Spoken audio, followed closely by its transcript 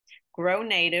Grow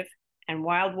Native, and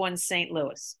Wild Ones St.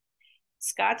 Louis.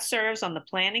 Scott serves on the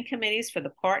planning committees for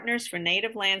the Partners for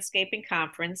Native Landscaping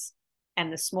Conference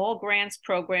and the Small Grants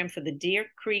Program for the Deer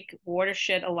Creek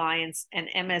Watershed Alliance and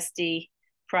MSD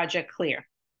Project Clear.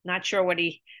 Not sure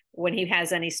when he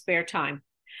has any spare time.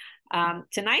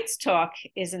 Tonight's talk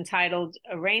is entitled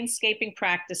Rainscaping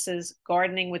Practices,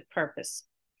 Gardening with Purpose.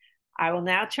 I will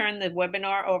now turn the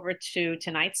webinar over to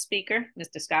tonight's speaker,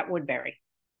 Mr. Scott Woodbury.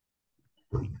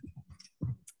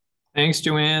 Thanks,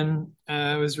 Joanne.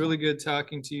 It was really good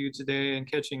talking to you today and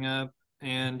catching up.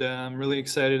 And I'm really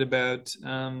excited about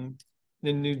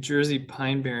the New Jersey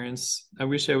Pine Barrens. I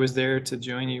wish I was there to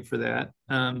join you for that.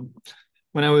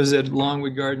 When I was at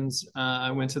Longwood Gardens,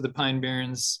 I went to the Pine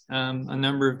Barrens a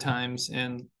number of times,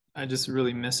 and I just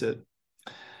really miss it.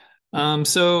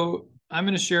 So I'm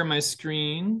going to share my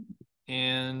screen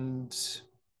and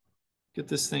get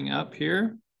this thing up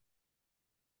here.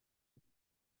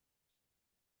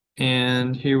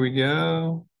 And here we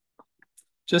go.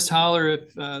 Just holler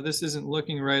if this isn't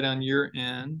looking right on your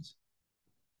end.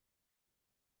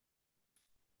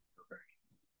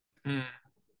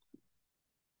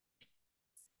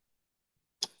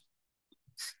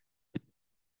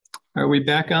 Are we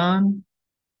back on?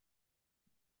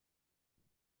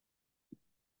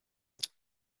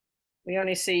 We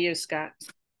only see you, Scott.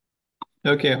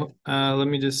 Okay, let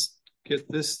me just get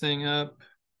this thing up.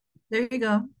 There you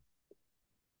go.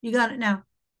 You got it now.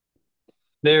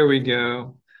 There we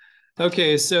go.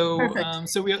 Okay, so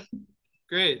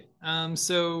great.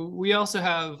 So we also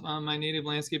have my Native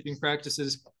Landscaping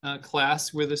Practices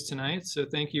class with us tonight. So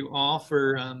thank you all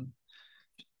for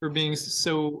being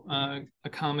so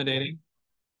accommodating.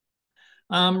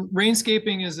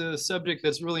 Rainscaping is a subject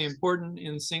that's really important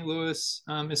in St. Louis,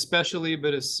 especially,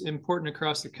 but it's important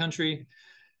across the country.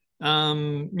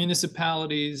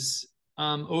 Municipalities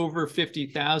over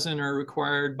 50,000 are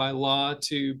required by law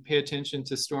to pay attention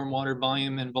to stormwater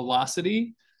volume and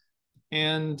velocity.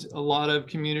 And a lot of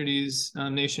communities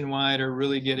nationwide are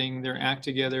really getting their act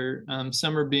together.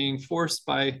 Some are being forced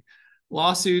by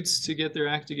lawsuits to get their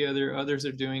act together. Others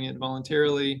are doing it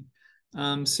voluntarily.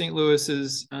 St. Louis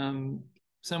is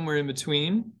somewhere in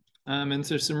between. And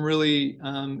there's some really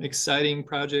exciting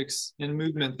projects and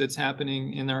movement that's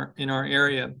happening in our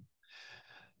area.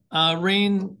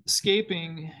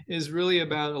 Rainscaping is really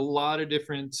about a lot of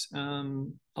different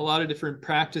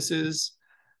practices,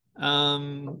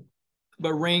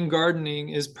 but rain gardening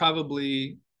is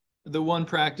probably the one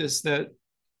practice that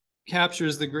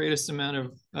captures the greatest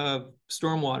amount of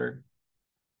stormwater.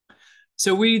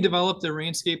 So we developed a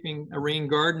rain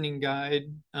gardening guide.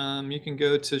 You can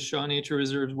go to Shaw Nature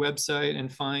Reserve's website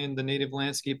and find the native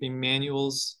landscaping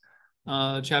manuals,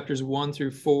 chapters 1 through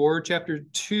 4. Chapter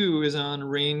 2 is on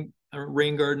rain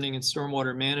gardening and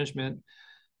stormwater management.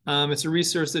 It's a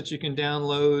resource that you can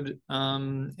download.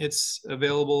 It's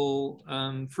available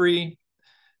free,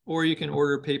 or you can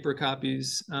order paper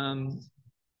copies.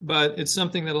 But it's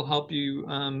something that'll help you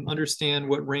understand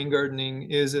what rain gardening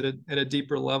is at a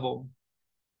deeper level.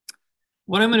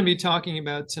 What I'm going to be talking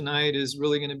about tonight is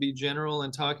really going to be general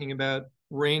and talking about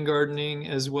rain gardening,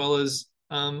 as well as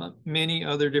many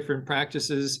other different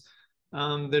practices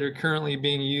that are currently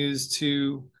being used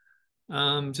to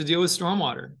deal with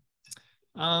stormwater.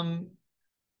 I'm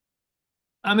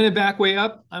going to back way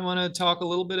up. I want to talk a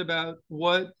little bit about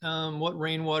what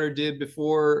rainwater did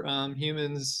before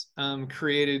humans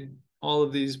created all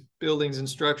of these buildings and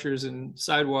structures and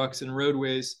sidewalks and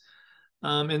roadways,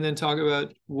 and then talk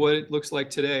about what it looks like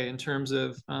today in terms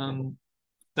of the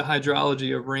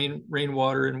hydrology of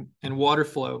rainwater and water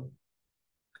flow.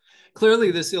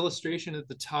 Clearly, this illustration at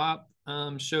the top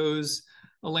shows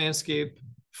a landscape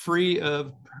free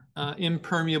of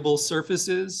impermeable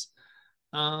surfaces.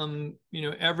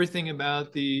 Everything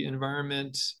about the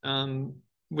environment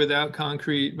without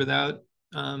concrete, without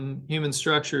human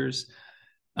structures,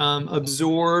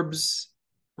 absorbs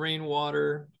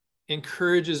rainwater,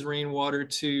 encourages rainwater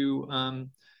to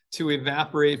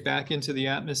evaporate back into the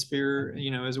atmosphere.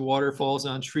 As water falls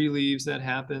on tree leaves, that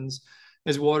happens.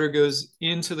 As water goes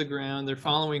into the ground, they're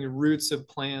following roots of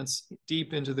plants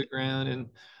deep into the ground and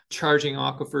charging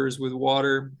aquifers with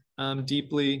water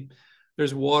deeply.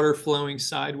 There's water flowing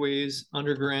sideways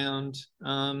underground,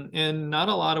 and not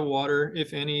a lot of water,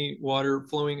 if any, water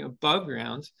flowing above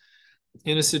ground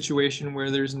in a situation where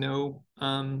there's no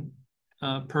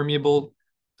impermeable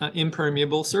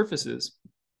surfaces.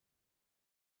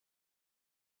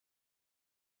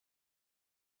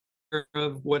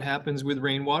 Of what happens with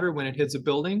rainwater when it hits a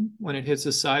building, when it hits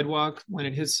a sidewalk, when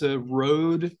it hits a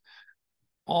road,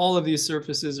 all of these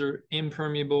surfaces are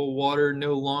impermeable. Water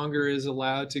no longer is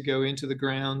allowed to go into the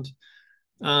ground.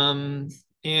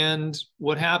 And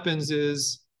what happens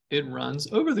is it runs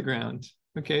over the ground.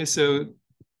 Okay, so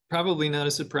probably not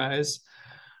a surprise.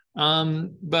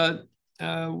 But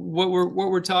what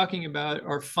we're talking about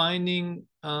are finding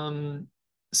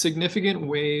significant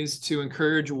ways to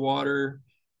encourage water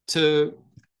to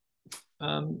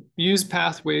use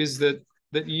pathways that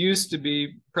used to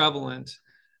be prevalent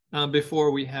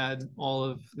before we had all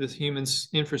of this human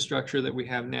infrastructure that we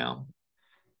have now.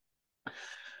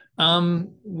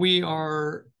 We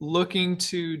are looking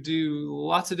to do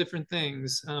lots of different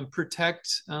things. Protect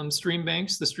stream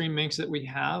banks, the stream banks that we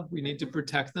have, we need to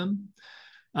protect them.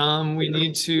 We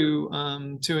need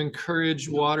to encourage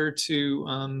water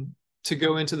to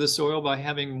go into the soil by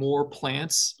having more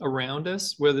plants around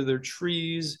us, whether they're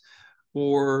trees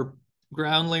or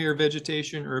ground layer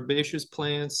vegetation or herbaceous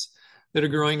plants that are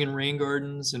growing in rain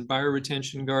gardens and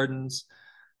bioretention gardens.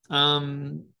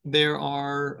 There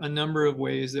are a number of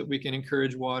ways that we can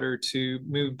encourage water to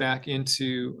move back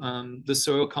into the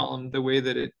soil column the way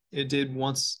that it did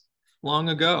once long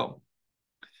ago.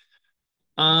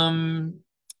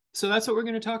 So that's what we're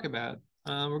going to talk about.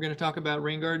 We're going to talk about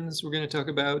rain gardens. We're going to talk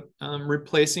about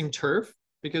replacing turf,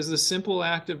 because the simple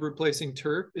act of replacing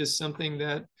turf is something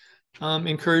that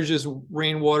encourages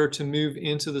rainwater to move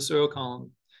into the soil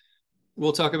column.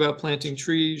 We'll talk about planting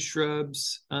trees,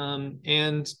 shrubs,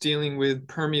 and dealing with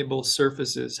permeable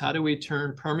surfaces. How do we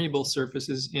turn permeable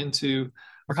surfaces into,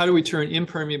 or how do we turn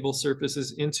impermeable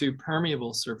surfaces into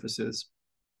permeable surfaces?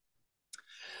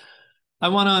 I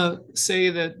want to say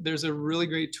that there's a really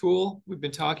great tool. We've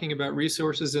been talking about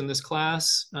resources in this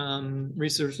class,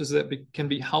 resources that can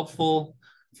be helpful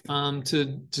to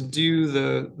do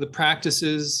the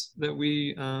practices that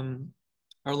we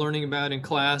are learning about in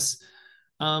class.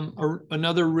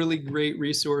 Another really great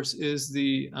resource is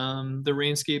the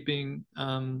Rainscaping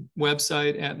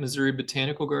website at Missouri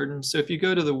Botanical Garden. So if you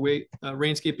go to the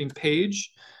Rainscaping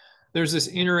page, there's this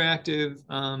interactive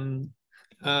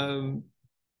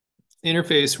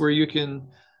interface where you can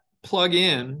plug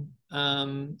in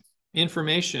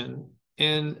information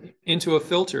into a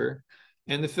filter,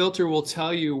 and the filter will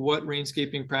tell you what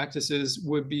rainscaping practices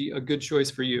would be a good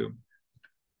choice for you.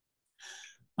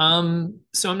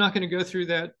 So I'm not going to go through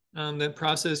that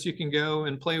process. You can go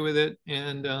and play with it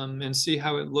and see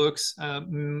how it looks.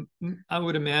 I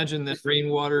would imagine that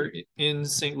rainwater in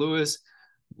St. Louis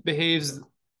behaves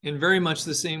in very much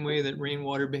the same way that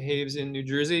rainwater behaves in New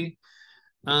Jersey.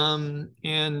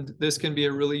 And this can be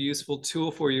a really useful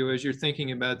tool for you as you're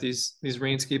thinking about these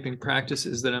rainscaping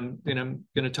practices that I'm going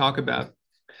to talk about.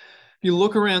 If you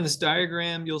look around this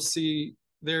diagram, you'll see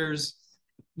there's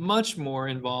much more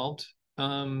involved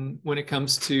when it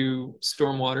comes to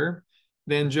stormwater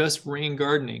than just rain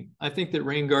gardening. I think that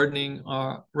rain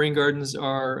gardens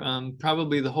are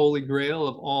probably the holy grail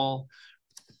of all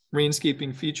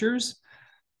rainscaping features.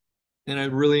 And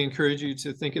I'd really encourage you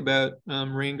to think about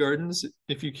rain gardens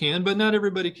if you can, but not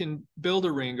everybody can build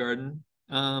a rain garden.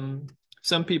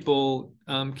 Some people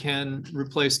can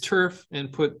replace turf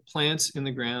and put plants in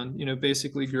the ground,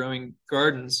 basically growing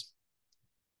gardens.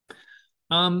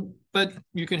 But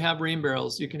you can have rain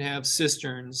barrels, you can have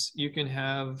cisterns, you can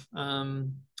have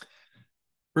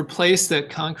replace that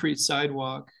concrete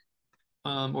sidewalk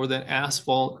or that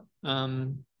asphalt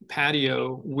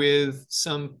patio with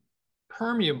some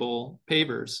permeable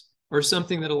pavers or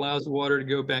something that allows water to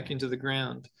go back into the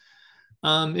ground.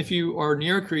 If you are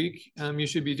near a creek, you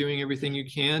should be doing everything you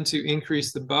can to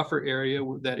increase the buffer area,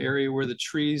 that area where the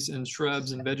trees and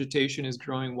shrubs and vegetation is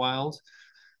growing wild.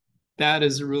 That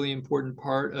is a really important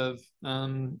part of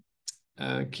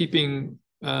keeping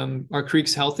our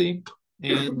creeks healthy.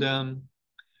 And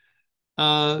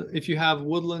if you have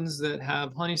woodlands that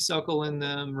have honeysuckle in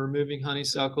them, removing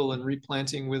honeysuckle and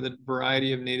replanting with a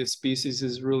variety of native species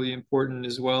is really important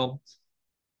as well.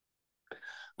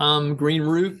 Green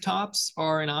rooftops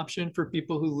are an option for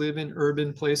people who live in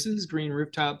urban places. Green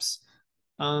rooftops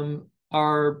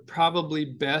are probably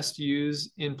best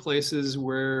used in places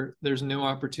where there's no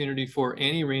opportunity for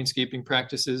any rainscaping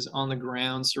practices on the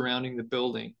ground surrounding the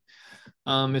building.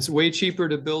 It's way cheaper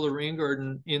to build a rain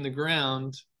garden in the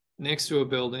ground next to a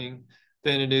building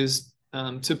than it is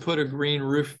to put a green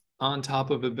roof on top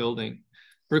of a building.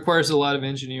 It requires a lot of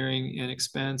engineering and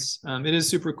expense. It is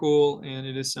super cool, and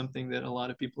it is something that a lot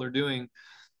of people are doing,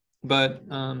 but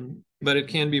it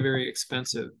can be very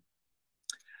expensive.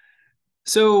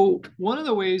 So one of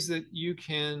the ways that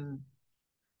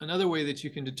another way that you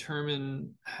can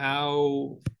determine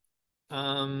how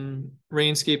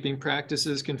rainscaping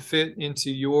practices can fit into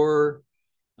your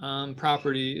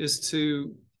property is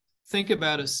to think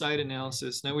about a site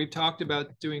analysis. Now, we've talked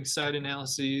about doing site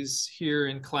analyses here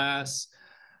in class,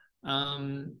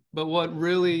 but what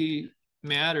really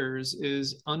matters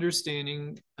is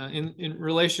understanding, in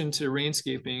relation to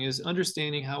rainscaping, is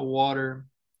understanding how water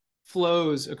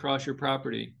flows across your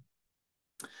property.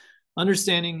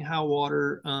 Understanding how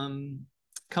water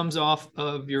comes off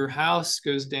of your house,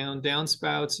 goes down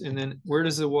downspouts, and then where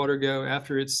does the water go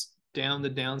after it's down the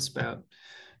downspout?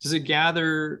 Does it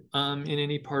gather in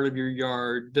any part of your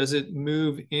yard? Does it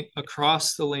move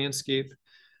across the landscape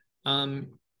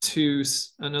to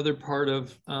another part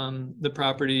of the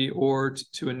property or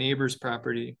to a neighbor's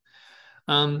property?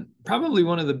 Probably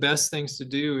one of the best things to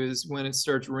do is when it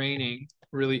starts raining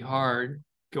really hard,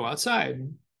 go outside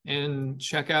and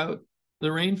check out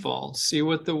the rainfall, see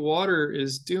what the water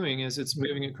is doing as it's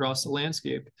moving across the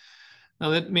landscape.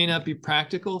 Now, that may not be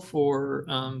practical for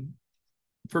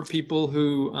people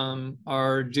who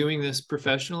are doing this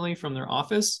professionally from their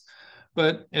office,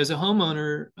 but as a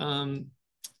homeowner,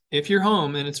 if you're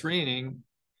home and it's raining,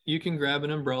 you can grab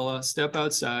an umbrella, step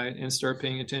outside, and start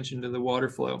paying attention to the water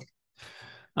flow.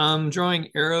 Drawing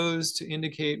arrows to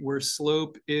indicate where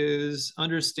slope is,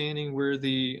 understanding where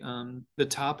the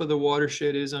top of the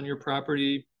watershed is on your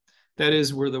property. That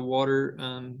is where the water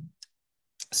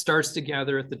starts to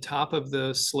gather at the top of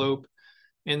the slope,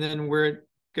 and then where it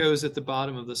goes at the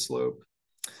bottom of the slope.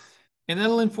 And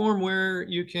that'll inform where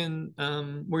you can,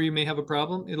 where you may have a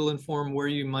problem. It'll inform where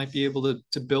you might be able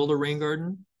to build a rain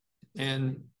garden,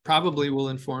 and probably will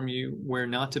inform you where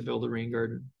not to build a rain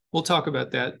garden. We'll talk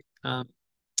about that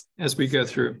as we go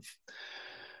through.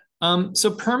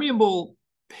 So permeable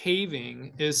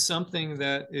paving is something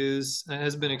that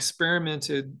has been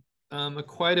experimented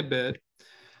quite a bit.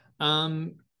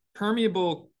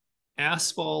 Permeable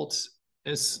asphalt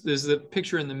is the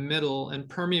picture in the middle, and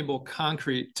permeable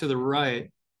concrete to the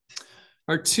right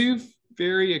are two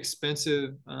very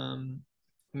expensive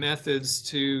methods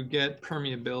to get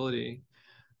permeability.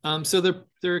 So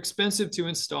they're expensive to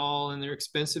install, and they're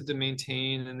expensive to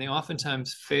maintain, and they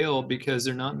oftentimes fail because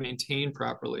they're not maintained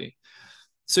properly.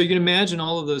 So you can imagine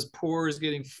all of those pores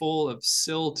getting full of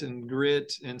silt and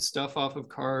grit and stuff off of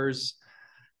cars.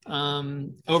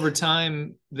 Over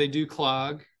time, they do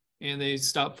clog and they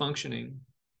stop functioning.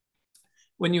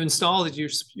 When you install it,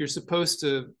 you're supposed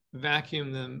to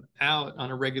vacuum them out on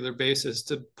a regular basis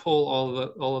to pull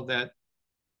all of that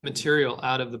material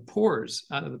out of the pores,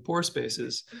 out of the pore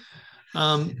spaces.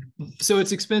 So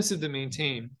it's expensive to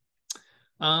maintain.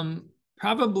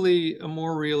 Probably a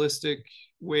more realistic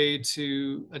way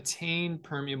to attain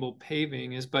permeable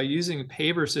paving is by using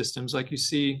paver systems like you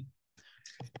see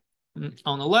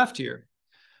on the left here.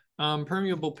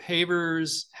 Permeable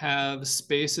pavers have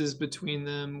spaces between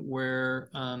them where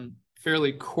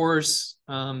fairly coarse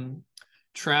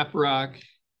trap rock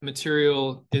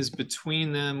material is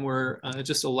between them, where it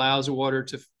just allows water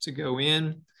to go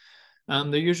in.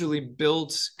 They're usually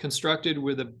constructed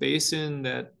with a basin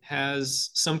that has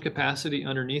some capacity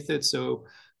underneath it. So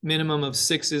minimum of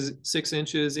 6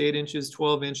 inches, 8 inches,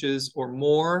 12 inches or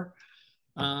more,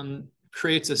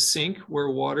 creates a sink where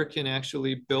water can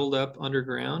actually build up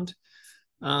underground.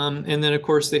 And then of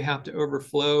course they have to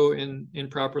overflow in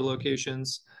proper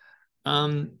locations.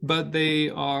 But they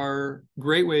are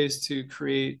great ways to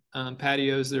create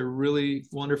patios. They're really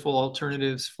wonderful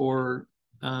alternatives for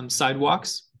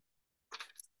sidewalks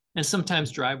and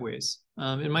sometimes driveways.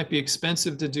 It might be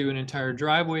expensive to do an entire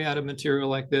driveway out of material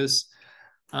like this,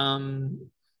 but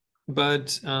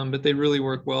they really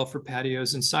work well for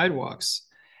patios and sidewalks.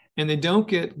 And they don't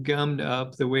get gummed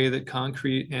up the way that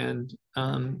concrete and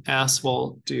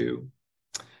asphalt do.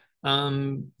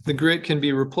 The grit can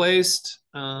be replaced.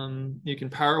 You can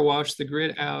power wash the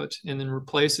grit out and then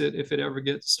replace it if it ever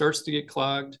starts to get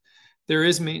clogged. There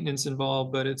is maintenance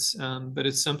involved, but it's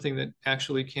something that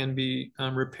actually can be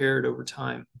repaired over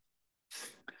time.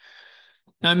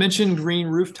 Now, I mentioned green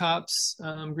rooftops.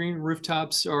 Green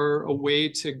rooftops are a way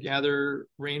to gather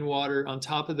rainwater on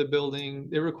top of the building.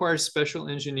 It requires special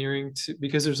engineering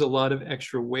because there's a lot of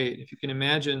extra weight. If you can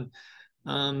imagine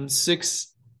 6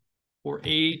 or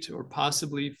 8 or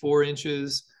possibly 4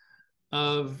 inches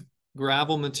of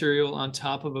gravel material on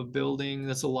top of a building,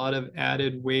 that's a lot of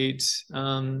added weight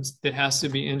that has to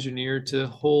be engineered to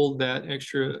hold that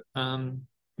extra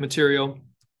material.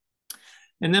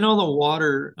 And then all the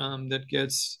water that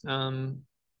gets that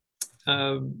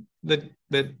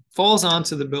falls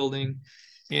onto the building,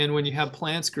 and when you have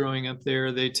plants growing up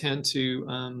there, they tend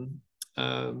to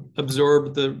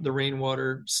absorb the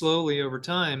rainwater slowly over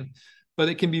time, but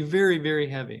it can be very, very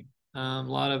heavy. A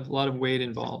lot of weight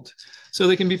involved, so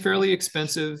they can be fairly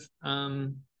expensive.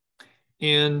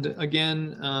 And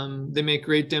again, they make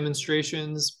great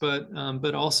demonstrations, but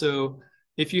also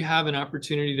if you have an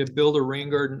opportunity to build a rain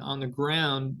garden on the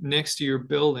ground next to your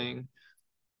building,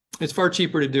 it's far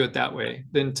cheaper to do it that way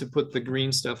than to put the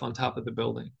green stuff on top of the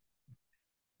building.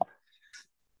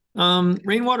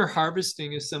 Rainwater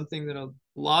harvesting is something that a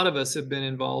lot of us have been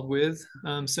involved with.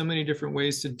 So many different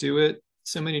ways to do it,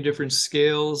 so many different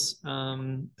scales.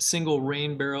 Single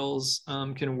rain barrels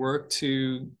can work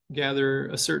to gather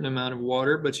a certain amount of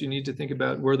water, but you need to think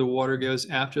about where the water goes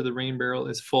after the rain barrel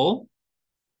is full.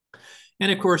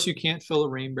 And of course, you can't fill a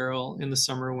rain barrel in the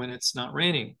summer when it's not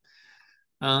raining.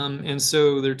 And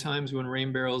so there are times when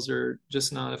rain barrels are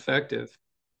just not effective.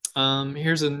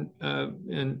 Here's an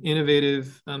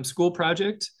innovative school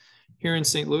project here in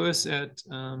St. Louis at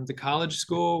the college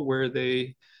school, where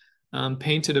they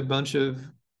painted a bunch of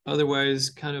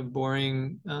otherwise kind of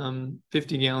boring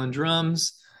 50-gallon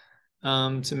drums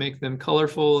to make them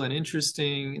colorful and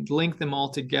interesting, link them all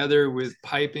together with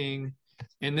piping,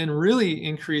 and then really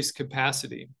increase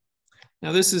capacity.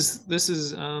 Now, this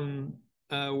is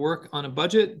work on a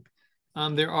budget.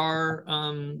 There are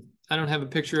I don't have a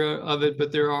picture of it,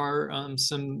 but there are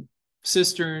some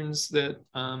cisterns that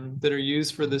are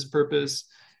used for this purpose,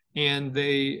 and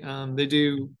they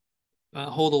do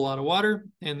hold a lot of water,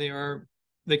 and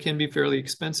they can be fairly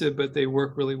expensive, but they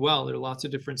work really well. There are lots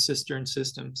of different cistern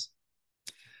systems.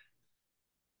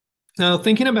 Now,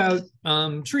 thinking about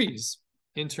trees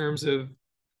in terms of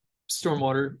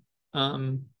stormwater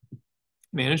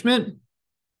management.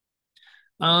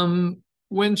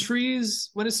 When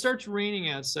it starts raining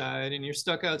outside and you're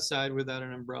stuck outside without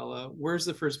an umbrella, where's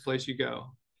the first place you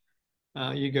go?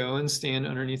 You go and stand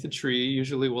underneath a tree.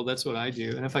 Usually, well, that's what I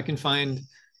do. And if I can find,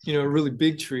 a really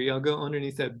big tree, I'll go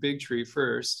underneath that big tree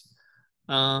first.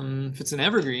 If it's an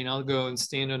evergreen, I'll go and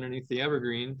stand underneath the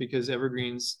evergreen, because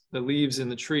evergreens, the leaves in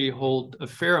the tree hold a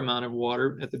fair amount of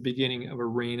water at the beginning of a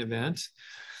rain event.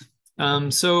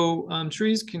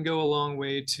 Trees can go a long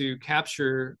way to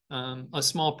capture a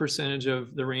small percentage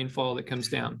of the rainfall that comes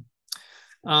down.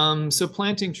 So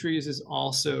planting trees is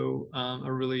also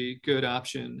a really good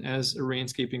option as a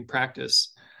rainscaping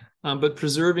practice. But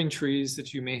preserving trees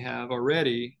that you may have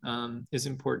already is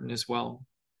important as well.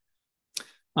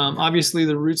 Obviously,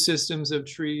 the root systems of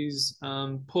trees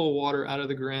pull water out of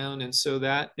the ground, and so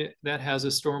that has a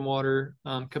stormwater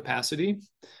capacity.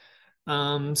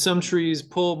 Some trees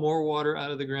pull more water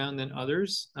out of the ground than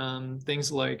others.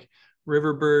 Things like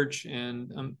river birch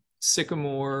and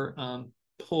sycamore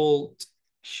pull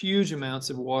huge amounts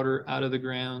of water out of the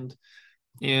ground,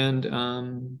 and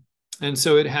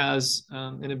so it has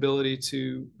an ability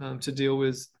to deal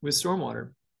with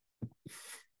stormwater.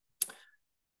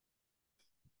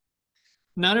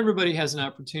 Not everybody has an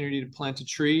opportunity to plant a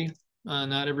tree.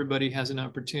 Not everybody has an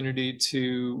opportunity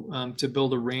to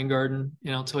build a rain garden,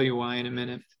 and I'll tell you why in a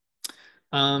minute.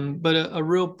 But a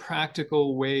real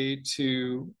practical way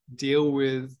to deal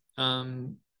with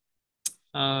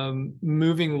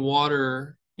moving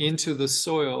water into the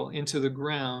soil, into the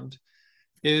ground,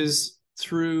 is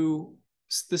through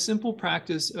the simple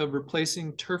practice of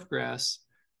replacing turf grass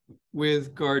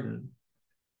with garden.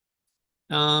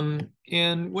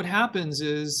 And what happens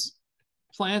is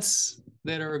plants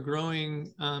that are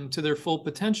growing to their full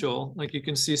potential, like you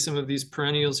can see some of these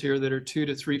perennials here that are 2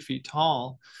 to 3 feet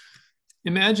tall.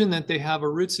 Imagine that they have a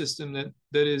root system that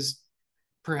is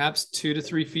perhaps 2 to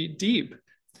 3 feet deep.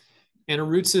 And a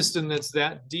root system that's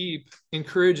that deep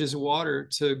encourages water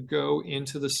to go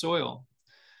into the soil,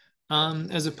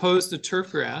 as opposed to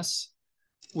turf grass,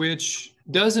 which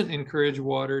doesn't encourage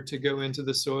water to go into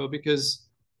the soil, because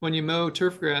when you mow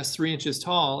turf grass 3 inches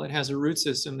tall, it has a root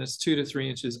system that's 2 to 3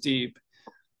 inches deep,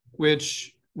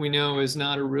 which we know is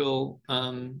not a real,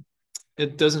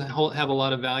 it doesn't have a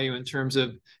lot of value in terms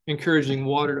of encouraging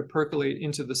water to percolate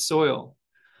into the soil.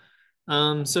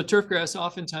 So turf grass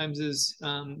oftentimes is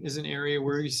an area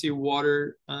where you see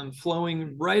water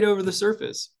flowing right over the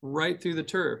surface, right through the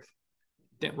turf,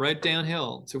 right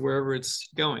downhill to wherever it's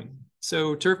going.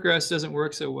 So turf grass doesn't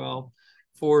work so well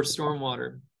for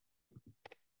stormwater.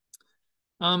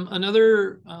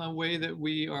 Another way that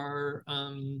we are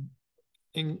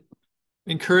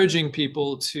encouraging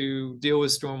people to deal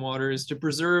with stormwater is to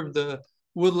preserve the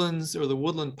woodlands or the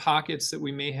woodland pockets that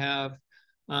we may have.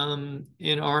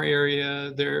 In our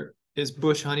area, there is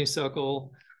bush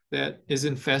honeysuckle that is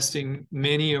infesting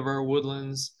many of our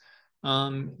woodlands.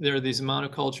 There are these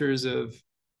monocultures of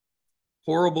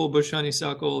horrible bush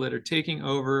honeysuckle that are taking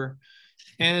over,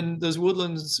 and those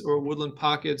woodlands or woodland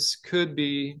pockets could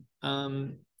be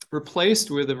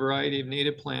replaced with a variety of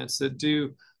native plants that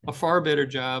do a far better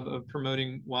job of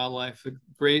promoting wildlife, a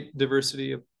great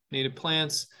diversity native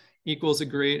plants equals a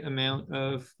great amount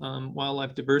of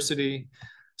wildlife diversity.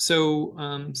 So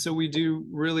we do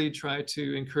really try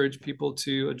to encourage people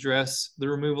to address the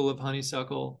removal of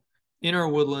honeysuckle in our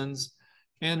woodlands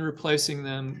and replacing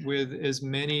them with as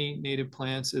many native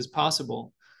plants as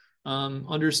possible.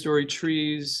 Understory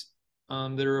trees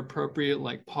that are appropriate,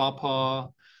 like pawpaw,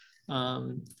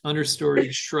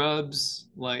 understory shrubs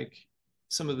like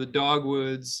some of the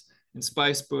dogwoods and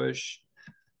spice bush,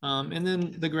 and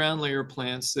then the ground layer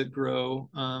plants that grow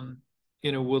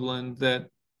in a woodland that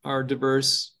are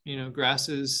diverse,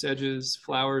 grasses, sedges,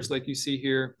 flowers like you see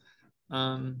here.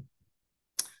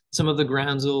 Some of the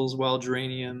groundsels, wild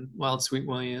geranium, wild sweet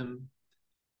William,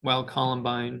 wild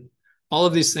columbine. All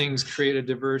of these things create a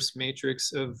diverse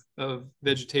matrix of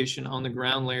vegetation on the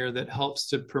ground layer that helps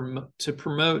to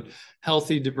promote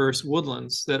healthy, diverse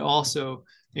woodlands that also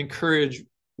encourage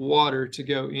water to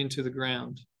go into the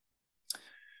ground.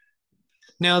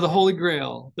 Now, the Holy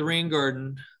Grail, the rain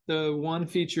garden, the one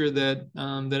feature that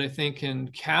I think can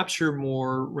capture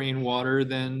more rainwater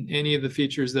than any of the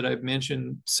features that I've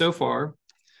mentioned so far,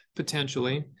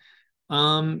 potentially,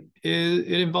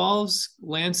 it involves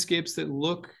landscapes that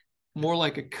look more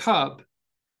like a cup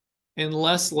and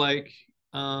less like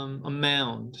a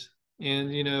mound.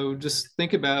 And, just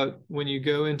think about when you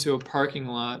go into a parking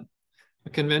lot, a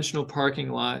conventional parking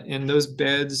lot, and those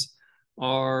beds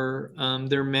are,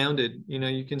 they're mounded.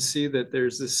 You can see that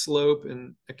there's this slope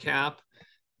and a cap,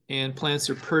 and plants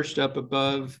are perched up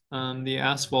above the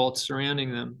asphalt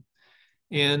surrounding them.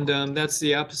 And that's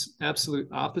the absolute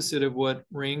opposite of what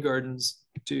rain gardens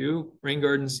do. Rain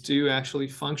gardens do actually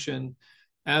function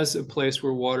as a place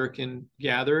where water can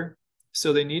gather.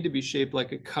 So they need to be shaped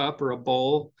like a cup or a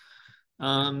bowl.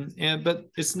 But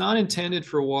it's not intended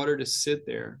for water to sit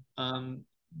there.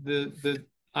 The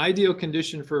ideal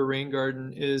condition for a rain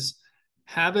garden is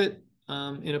have it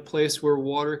in a place where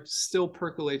water still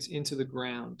percolates into the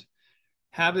ground.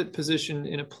 Have it positioned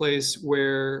in a place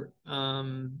where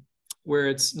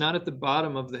it's not at the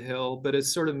bottom of the hill, but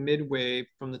it's sort of midway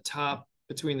from the top,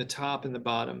 between the top and the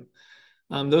bottom.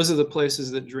 Those are the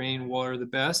places that drain water the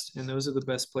best, and those are the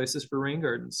best places for rain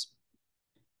gardens.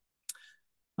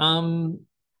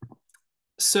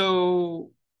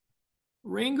 So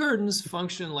rain gardens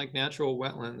function like natural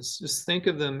wetlands. Just think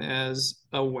of them as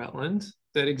a wetland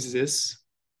that exists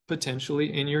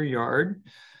potentially in your yard,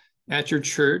 at your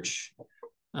church,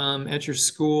 at your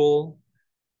school,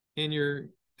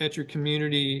 at your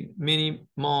community mini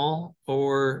mall,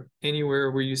 or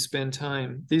anywhere where you spend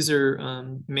time. These are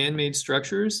man-made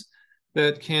structures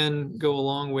that can go a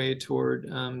long way toward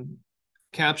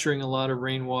capturing a lot of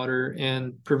rainwater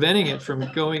and preventing it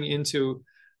from going into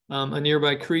a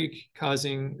nearby creek,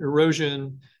 causing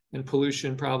erosion and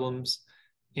pollution problems.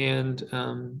 And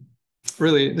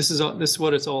really, this is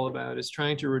what it's all about, is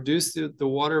trying to reduce the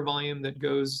water volume that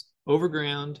goes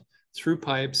overground through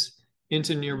pipes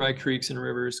into nearby creeks and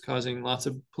rivers, causing lots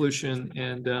of pollution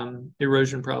and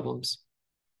erosion problems.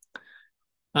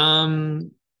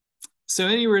 So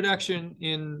any reduction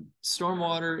in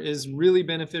stormwater is really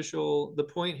beneficial. The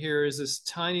point here is this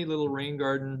tiny little rain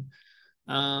garden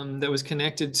that was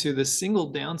connected to the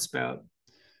single downspout.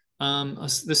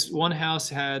 This one house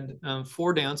had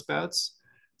 4 downspouts.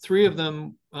 3 of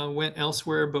them went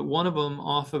elsewhere, but one of them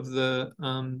off of the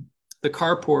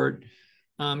carport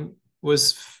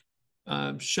was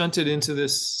shunted into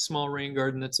this small rain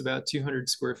garden that's about 200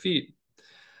 square feet.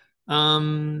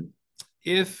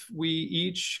 If we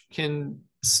each can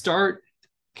start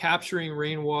capturing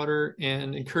rainwater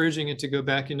and encouraging it to go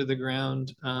back into the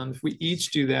ground, if we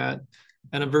each do that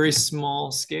at a very small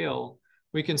scale,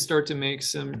 we can start to make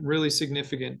some really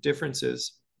significant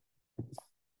differences.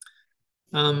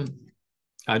 I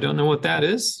don't know what that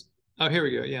is. Oh, here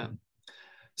we go. Yeah.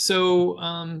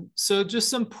 So just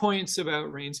some points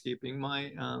about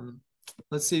rainscaping.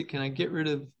 Let's see, can I get rid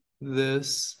of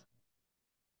this?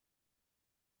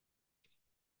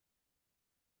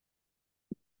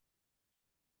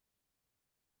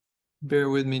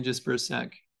 Bear with me just for a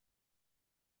sec.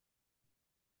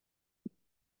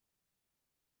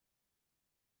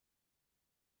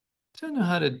 Don't know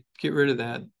how to get rid of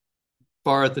that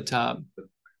bar at the top.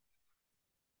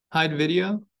 Hide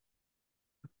video.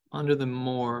 Under the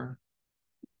more.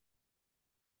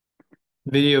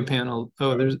 Video panel.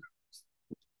 Oh, there's.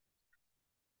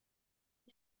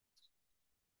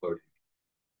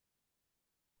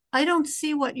 I don't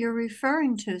see what you're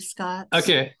referring to, Scott.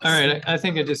 Okay. All right. I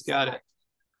think I just got it.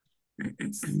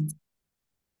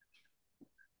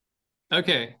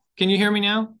 Okay. Can you hear me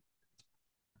now?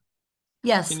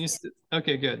 Yes. Can you?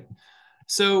 Okay, good.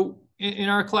 So in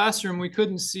our classroom, we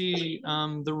couldn't see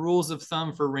the rules of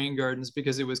thumb for rain gardens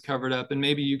because it was covered up, and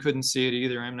maybe you couldn't see it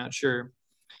either. I'm not sure.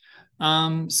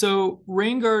 So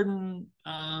rain gardens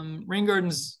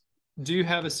do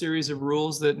have a series of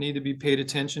rules that need to be paid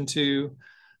attention to.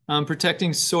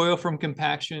 Protecting soil from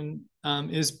compaction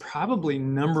is probably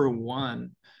number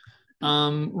one.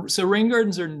 So rain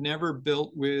gardens are never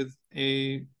built with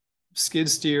a skid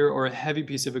steer or a heavy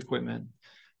piece of equipment.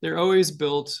 They're always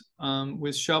built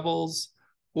with shovels,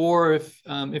 or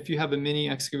if you have a mini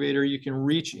excavator, you can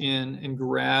reach in and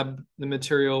grab the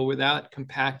material without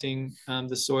compacting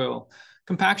the soil.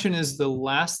 Compaction is the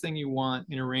last thing you want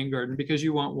in a rain garden because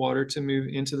you want water to move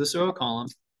into the soil column.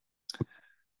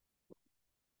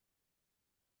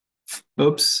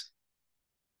 Oops.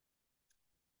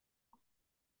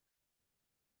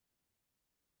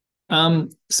 I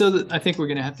think we're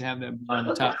going to have that on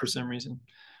the top for some reason.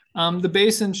 The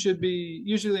basin should be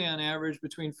usually on average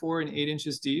between 4 and 8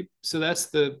 inches deep. So that's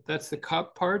the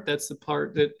cup part. That's the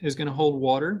part that is going to hold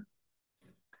water.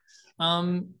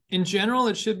 In general,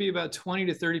 it should be about 20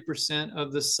 to 30%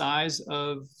 of the size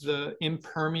of the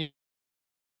impermeable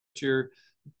you're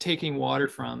taking water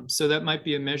from. So that might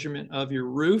be a measurement of your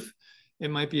roof. It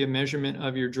might be a measurement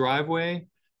of your driveway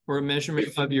or a measurement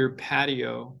of your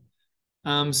patio.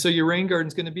 So your rain garden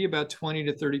is going to be about 20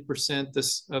 to 30%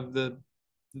 of the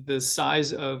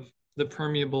size of the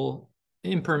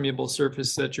impermeable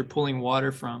surface that you're pulling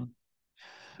water from.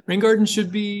 Rain garden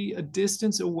should be a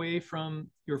distance away from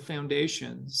your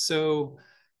foundation. So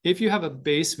if you have a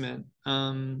basement,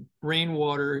 rain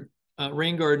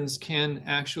gardens can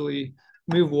actually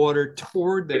move water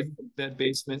toward that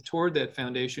basement, toward that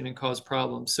foundation, and cause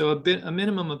problems. So a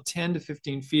minimum of 10 to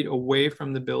 15 feet away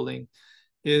from the building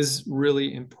is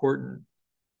really important.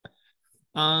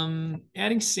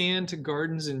 Adding sand to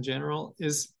gardens in general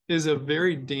is a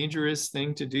very dangerous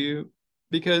thing to do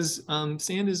because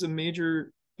sand is a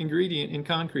major ingredient in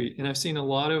concrete. And I've seen a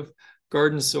lot of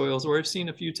garden soils, or I've seen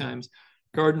a few times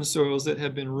garden soils that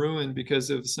have been ruined because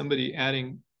of somebody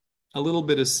adding a little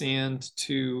bit of sand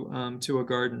to a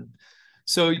garden.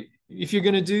 So if you're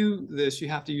going to do this, you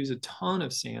have to use a ton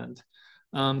of sand.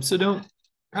 So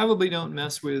probably don't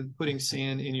mess with putting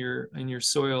sand in your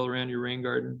soil around your rain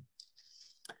garden.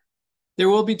 There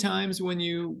will be times when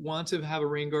you want to have a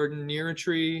rain garden near a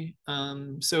tree.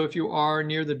 So if you are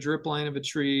near the drip line of a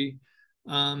tree,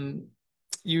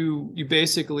 you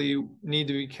basically need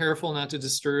to be careful not to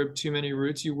disturb too many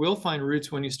roots. You will find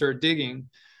roots when you start digging,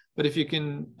 but if you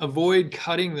can avoid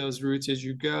cutting those roots as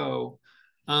you go,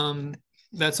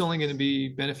 that's only going to be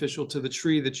beneficial to the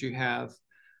tree that you have.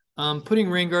 Putting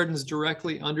rain gardens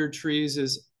directly under trees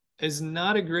is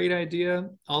not a great idea,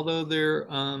 although there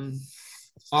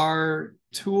are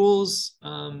tools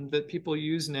that people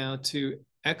use now to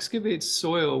excavate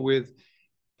soil with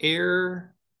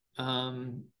air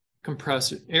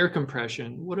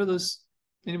compression. What are those?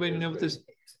 Anybody know what this?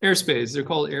 Air spades. They're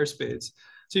called air spades.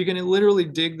 So you can literally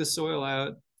dig the soil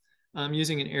out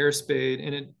using an air spade,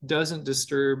 and it doesn't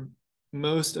disturb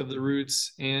most of the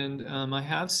roots. And I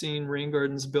have seen rain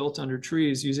gardens built under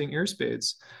trees using air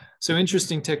spades. So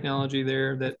interesting technology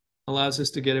there that allows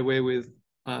us to get away with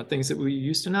things that we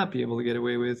used to not be able to get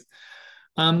away with.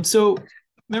 So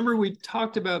remember we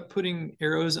talked about putting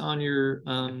arrows on your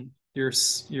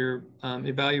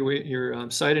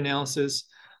site analysis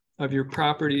of your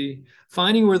property,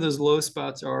 finding where those low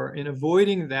spots are and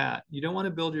avoiding that. You don't want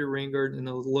to build your rain garden in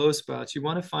those low spots. You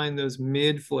want to find those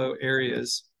mid-flow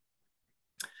areas.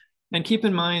 And keep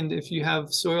in mind, if you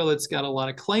have soil that's got a lot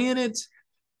of clay in it,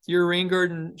 your rain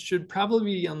garden should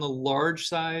probably be on the large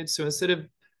side. So instead of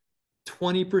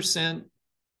 20%,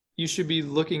 you should be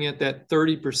looking at that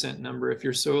 30% number. If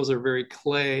your soils are very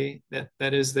clay,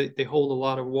 that is, they hold a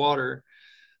lot of water.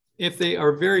 If they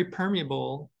are very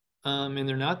permeable and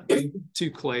they're not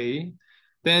too clayey,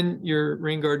 then your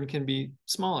rain garden can be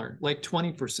smaller, like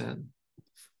 20%.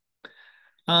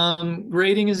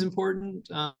 Grading is important.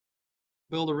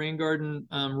 Build a rain garden,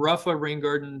 rough a rain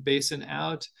garden basin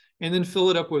out, and then fill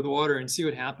it up with water and see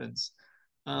what happens.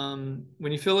 When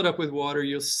you fill it up with water,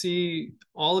 you'll see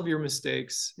all of your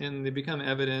mistakes and they become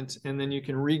evident, and then you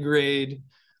can regrade,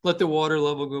 let the water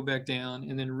level go back down,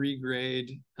 and then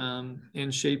regrade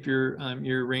and shape your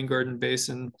rain garden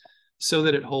basin so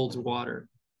that it holds water.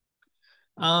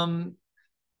 There's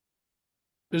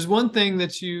one thing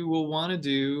that you will want to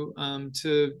do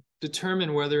to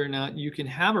determine whether or not you can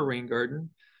have a rain garden,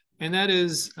 and that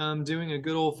is doing a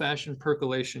good old-fashioned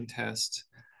percolation test.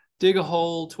 Dig a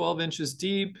hole 12 inches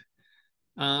deep,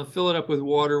 fill it up with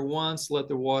water once, let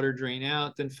the water drain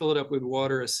out, then fill it up with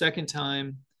water a second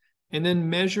time, and then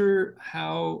measure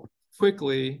how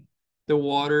quickly the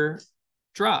water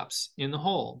drops in the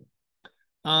hole.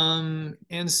 And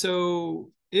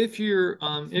so if your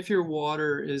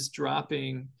water is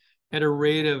dropping at a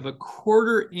rate of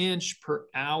 1/4 inch per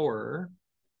hour,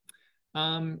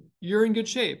 you're in good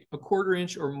shape. 1/4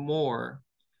 inch or more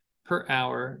per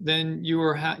hour, then you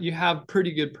have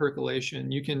pretty good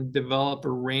percolation. You can develop a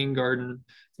rain garden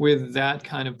with that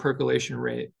kind of percolation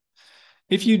rate.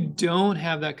 If you don't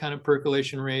have that kind of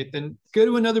percolation rate, then go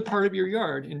to another part of your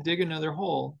yard and dig another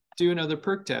hole, do another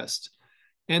perk test,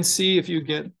 and see if you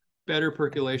get better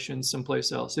percolation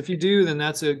someplace else. If you do, then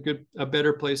that's a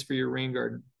better place for your rain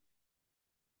garden.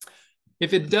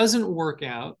 If it doesn't work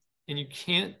out and you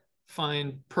can't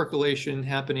find percolation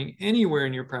happening anywhere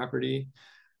in your property,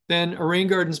 then a rain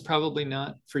garden is probably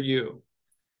not for you.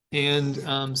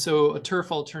 And so a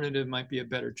turf alternative might be a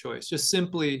better choice. Just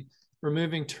simply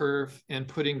removing turf and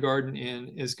putting garden in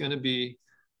is going to be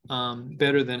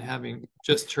better than having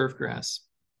just turf grass.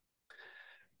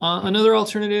 Another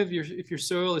alternative, if your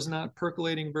soil is not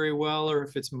percolating very well, or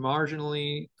if it's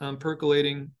marginally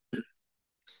percolating,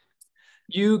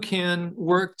 you can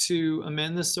work to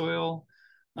amend the soil.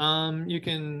 You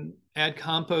can add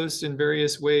compost in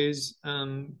various ways.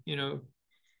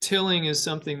 Tilling is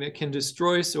something that can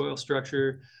destroy soil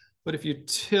structure, but if you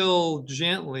till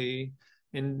gently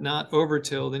and not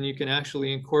over-till, then you can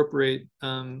actually incorporate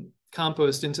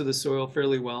compost into the soil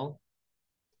fairly well.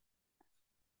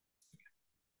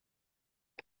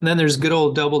 And then there's good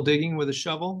old double digging with a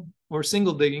shovel, or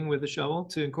single digging with a shovel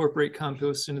to incorporate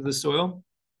compost into the soil.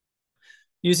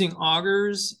 Using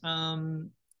augers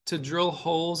to drill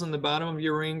holes in the bottom of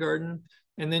your rain garden,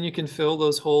 and then you can fill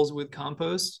those holes with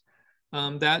compost.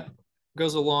 That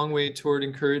goes a long way toward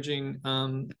encouraging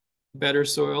better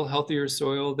soil, healthier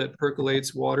soil that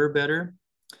percolates water better.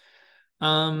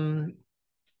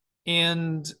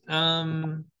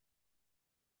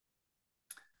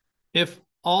 If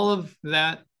all of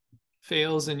that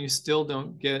fails and you still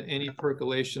don't get any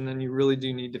percolation, then you really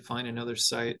do need to find another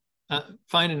site,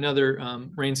 find another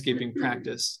rainscaping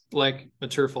practice, like a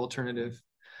turf alternative.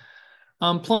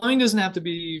 Plumbing doesn't have to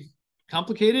be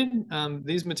complicated.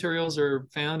 These materials are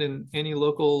found in any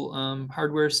local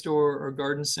hardware store or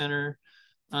garden center.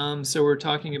 So we're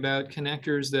talking about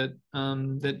connectors that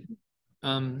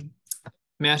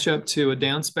match up to a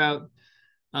downspout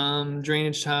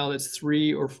drainage tile that's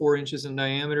 3 or 4 inches in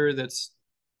diameter, that's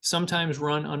sometimes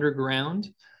run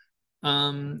underground,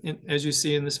 as you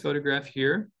see in this photograph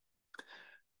here.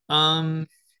 Rain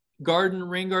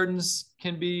gardens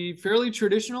can be fairly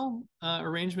traditional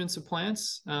arrangements of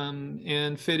plants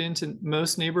and fit into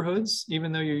most neighborhoods,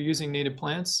 even though you're using native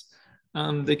plants.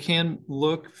 They can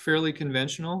look fairly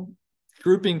conventional.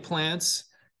 Grouping plants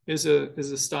is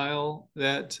a style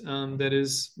that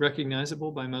is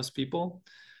recognizable by most people.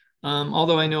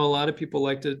 Although I know a lot of people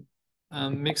like to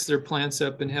mix their plants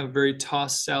up and have very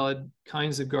tossed salad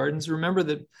kinds of gardens. Remember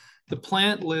that the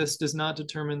plant list does not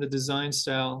determine the design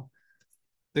style,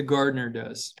 the gardener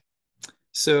does.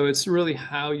 So it's really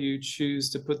how you choose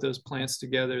to put those plants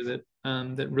together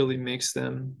that really makes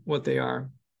them what they are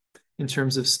in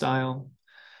terms of style.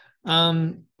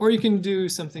 Or you can do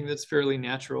something that's fairly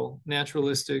natural.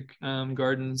 Naturalistic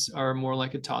gardens are more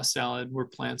like a tossed salad, where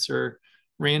plants are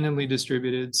randomly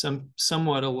distributed,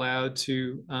 somewhat allowed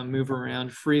to move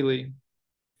around freely.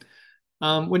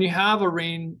 When you have a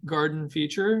rain garden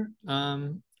feature,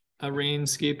 a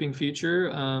rainscaping feature,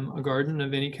 a garden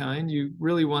of any kind, you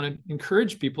really want to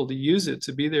encourage people to use it,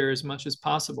 to be there as much as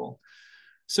possible.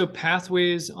 So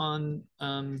pathways on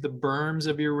the berms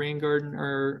of your rain garden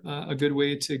are a good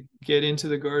way to get into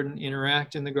the garden,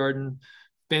 interact in the garden.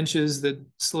 Benches that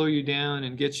slow you down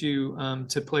and get you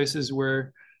to places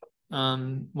where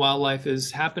wildlife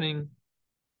is happening.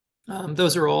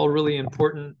 Those are all really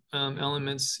important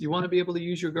elements. You want to be able to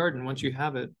use your garden once you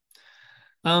have it.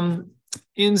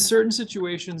 In certain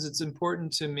situations, it's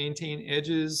important to maintain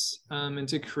edges and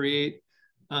to create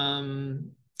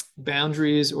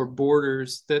boundaries or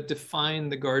borders that define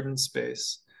the garden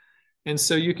space. And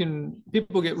so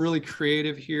people get really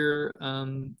creative here.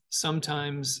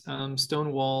 Sometimes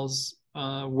stone walls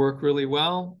work really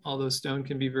well, although stone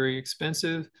can be very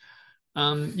expensive.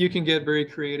 You can get very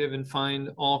creative and find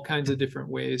all kinds of different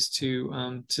ways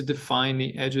to define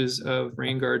the edges of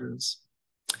rain gardens.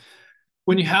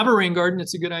 When you have a rain garden,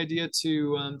 it's a good idea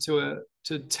to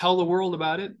tell the world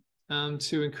about it,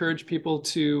 to encourage people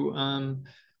to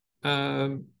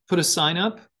put a sign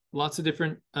up, lots of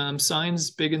different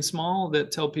signs, big and small,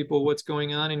 that tell people what's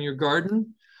going on in your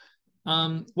garden.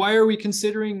 Why are we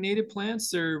considering native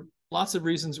plants? There are lots of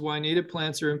reasons why native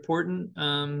plants are important.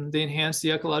 They enhance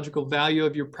the ecological value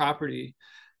of your property.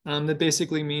 That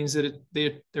basically means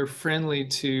that they're friendly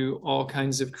to all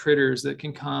kinds of critters that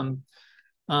can come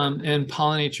and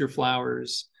pollinate your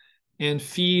flowers and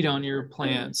feed on your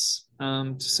plants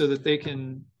so that they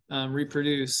can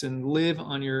reproduce and live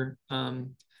on your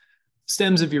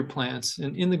stems of your plants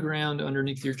and in the ground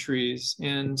underneath your trees.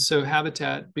 And so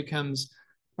habitat becomes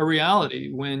a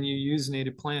reality when you use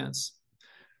native plants.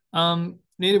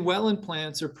 Native wetland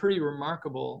plants are pretty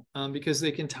remarkable because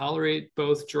they can tolerate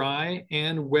both dry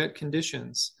and wet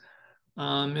conditions.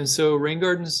 And so rain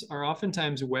gardens are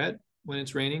oftentimes wet when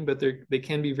it's raining, but they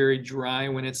can be very dry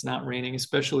when it's not raining,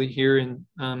 especially here in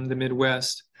the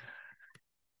Midwest.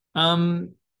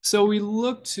 So we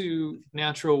look to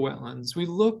natural wetlands. We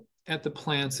look at the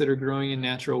plants that are growing in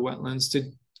natural wetlands to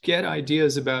get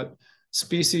ideas about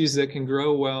species that can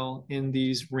grow well in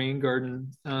these rain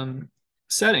garden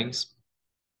settings.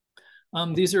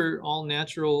 These are all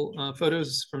natural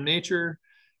photos from nature.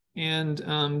 And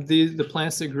the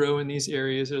plants that grow in these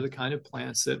areas are the kind of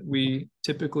plants that we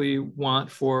typically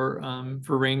want for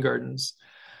rain gardens.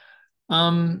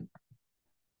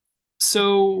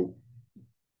 So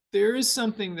there is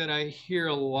something that I hear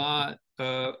a lot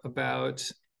about.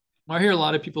 I hear a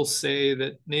lot of people say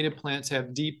that native plants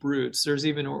have deep roots. There's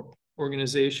even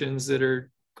organizations that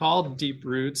are called deep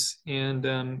roots and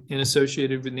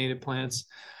associated with native plants.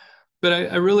 But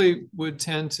I really would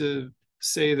tend to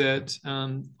say that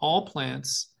all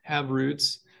plants have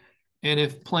roots. And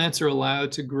if plants are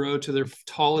allowed to grow to their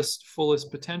tallest, fullest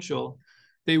potential,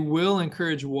 they will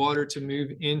encourage water to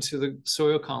move into the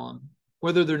soil column,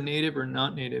 whether they're native or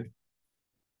not native.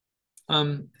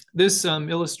 This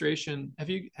illustration,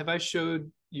 have I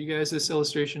showed you guys this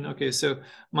illustration? Okay, so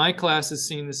my class has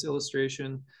seen this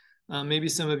illustration. Maybe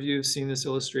some of you have seen this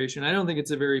illustration. I don't think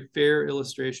it's a very fair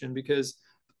illustration because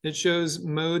it shows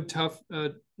mowed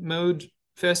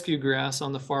fescue grass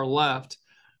on the far left,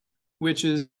 which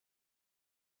is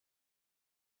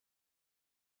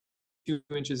 2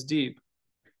 inches deep.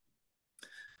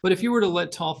 But if you were to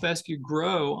let tall fescue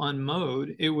grow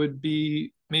unmowed, it would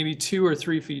be maybe 2 or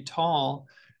 3 feet tall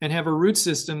and have a root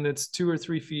system that's 2 or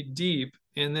 3 feet deep.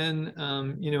 And then,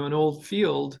 an old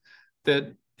field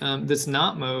that's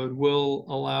not mowed will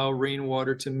allow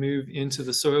rainwater to move into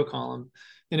the soil column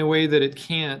in a way that it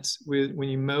can't when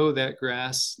you mow that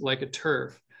grass like a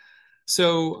turf.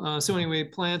 So anyway,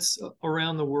 plants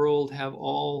around the world have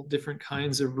all different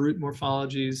kinds of root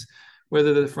morphologies,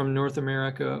 whether they're from North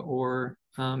America or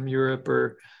Europe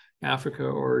or Africa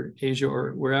or Asia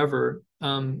or wherever.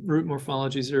 Root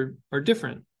morphologies are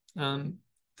different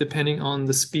depending on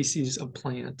the species of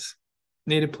plant.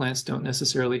 Native plants don't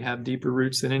necessarily have deeper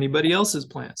roots than anybody else's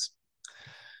plants.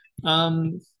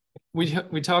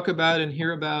 We talk about and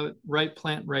hear about right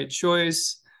plant, right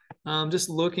choice. Just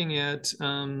looking at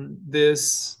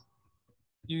this,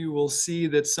 you will see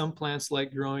that some plants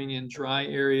like growing in dry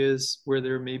areas where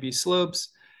there may be slopes.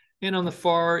 And on the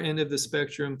far end of the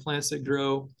spectrum, plants that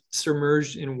grow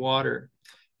submerged in water,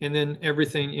 and then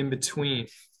everything in between.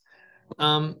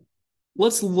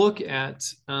 Let's look at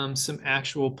some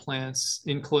actual plants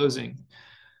in closing.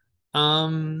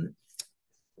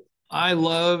 I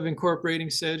love incorporating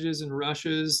sedges and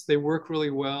rushes. They work really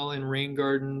well in rain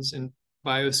gardens and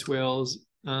bioswales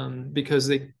because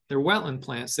they're wetland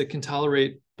plants that can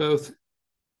tolerate both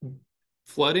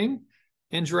flooding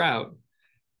and drought.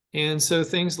 And so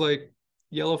things like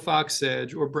yellow fox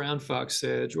sedge or brown fox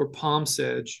sedge or palm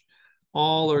sedge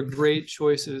all are great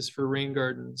choices for rain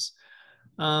gardens.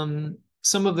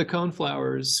 Some of the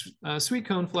coneflowers, sweet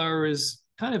coneflower is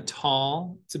kind of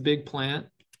tall. It's a big plant,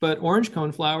 but orange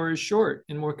coneflower is short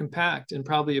and more compact and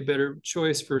probably a better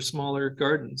choice for smaller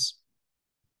gardens.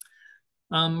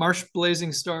 Marsh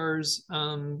blazing stars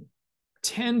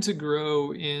tend to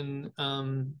grow in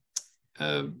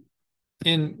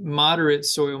moderate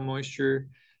soil moisture.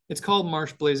 It's called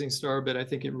marsh blazing star, but I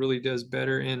think it really does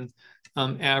better in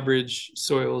average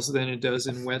soils than it does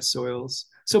in wet soils.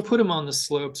 So put them on the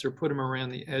slopes or put them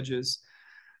around the edges.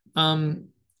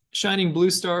 Shining blue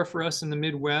star for us in the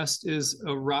Midwest is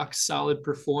a rock solid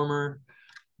performer.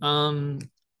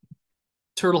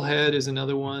 Turtlehead is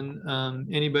another one.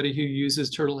 Anybody who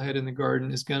uses turtlehead in the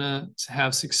garden is gonna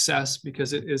have success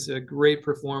because it is a great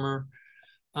performer.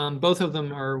 Both of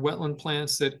them are wetland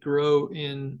plants that grow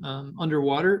in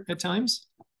underwater at times.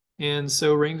 And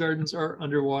so rain gardens are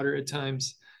underwater at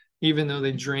times, even though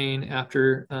they drain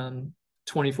after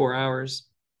 24 hours.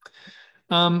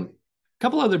 A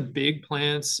couple other big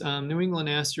plants. New England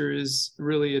aster is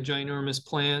really a ginormous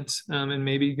plant and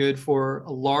maybe good for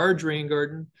a large rain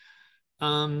garden.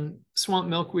 Swamp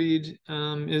milkweed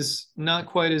is not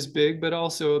quite as big, but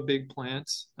also a big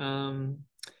plant.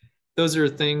 those are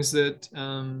things that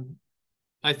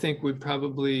I think would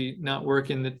probably not work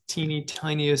in the teeny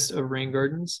tiniest of rain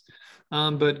gardens,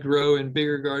 but grow in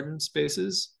bigger garden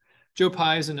spaces. Joe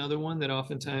Pye is another one that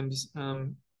oftentimes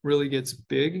really gets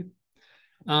big.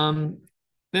 Then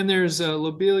there's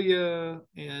lobelia,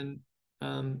 and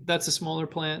that's a smaller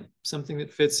plant, something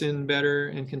that fits in better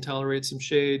and can tolerate some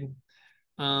shade.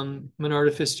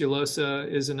 Monarda fistulosa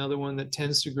is another one that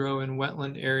tends to grow in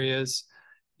wetland areas,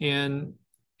 and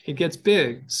it gets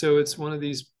big. So it's one of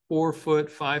these 4-foot,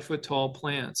 5-foot tall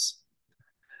plants.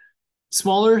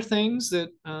 Smaller things that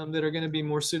that are going to be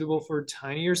more suitable for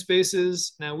tinier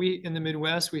spaces. Now, we in the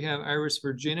Midwest, we have Iris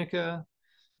virginica.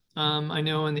 I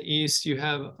know in the East you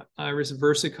have Iris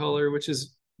versicolor, which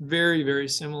is very, very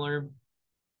similar.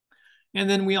 And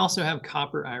then we also have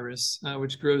copper iris,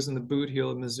 which grows in the boot heel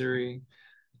of Missouri.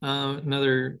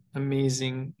 Another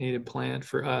amazing native plant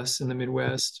for us in the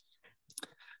Midwest.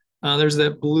 There's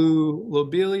that blue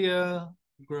lobelia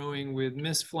growing with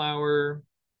mistflower.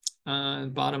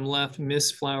 Bottom left,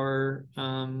 mistflower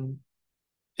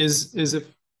is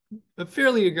a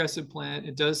fairly aggressive plant.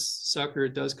 It does sucker,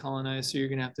 it does colonize, so you're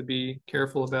going to have to be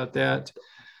careful about that.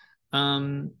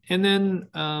 And then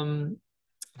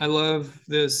I love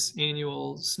this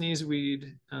annual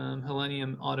sneezeweed,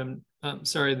 Helenium autumn.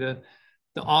 Sorry, the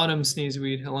autumn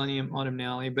sneezeweed, Helenium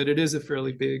autumnale, but it is a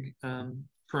fairly big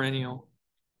perennial.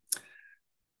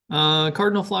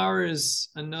 Cardinal flower is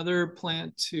another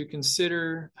plant to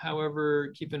consider.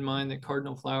 However, keep in mind that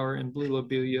cardinal flower and blue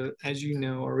lobelia, as you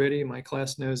know already, my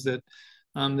class knows that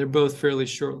they're both fairly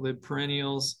short-lived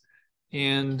perennials,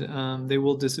 and they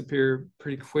will disappear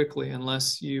pretty quickly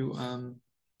unless you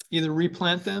either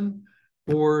replant them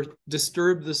or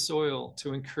disturb the soil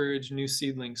to encourage new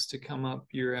seedlings to come up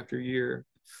year after year.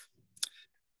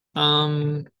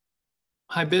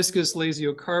 Hibiscus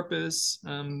lasiocarpus,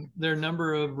 there are a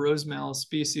number of rosemallow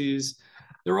species.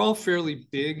 They're all fairly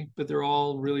big, but they're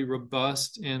all really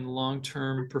robust and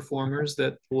long-term performers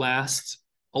that last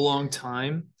a long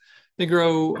time. They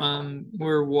grow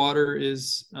where water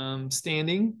is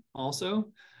standing also.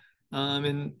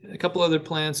 And a couple other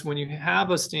plants, when you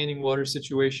have a standing water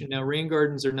situation, now rain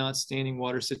gardens are not standing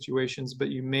water situations, but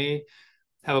you may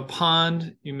have a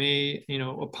pond. You may,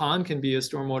 a pond can be a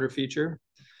stormwater feature.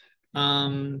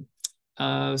 So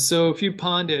a few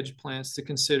pond edge plants to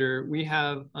consider. We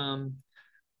have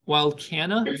wild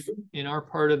canna in our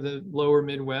part of the lower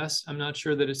Midwest. I'm not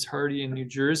sure that it's hardy in New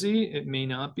Jersey. It may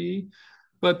not be,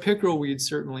 but pickerel weed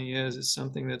certainly is. It's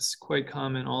something that's quite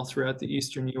common all throughout the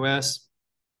eastern U.S.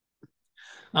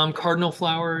 Cardinal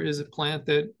flower is a plant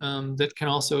that that can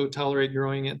also tolerate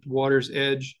growing at the water's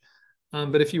edge.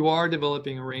 But if you are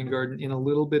developing a rain garden in a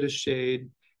little bit of shade,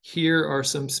 here are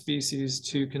some species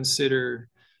to consider: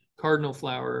 cardinal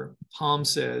flower, palm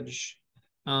sedge,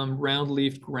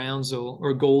 round-leaf groundsel,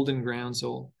 or golden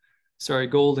groundsel. Sorry,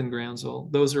 golden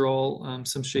groundsel. Those are all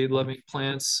some shade-loving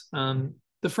plants.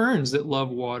 The ferns that love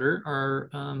water are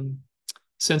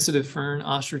sensitive fern,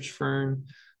 ostrich fern,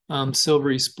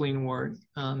 silvery spleenwort.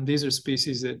 These are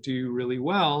species that do really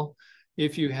well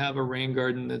if you have a rain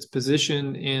garden that's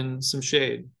positioned in some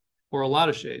shade or a lot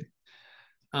of shade.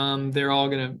 They're all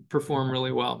going to perform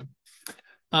really well.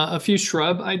 A few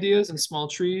shrub ideas and small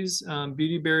trees.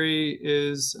 Beautyberry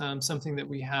is something that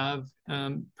we have,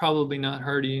 probably not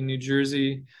hardy in New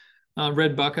Jersey.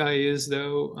 Red buckeye is,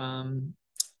 though,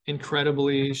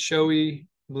 incredibly showy,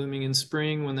 blooming in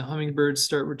spring when the hummingbirds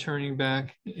start returning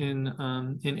back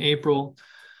in April.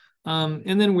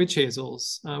 And then witch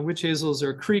hazels. Witch hazels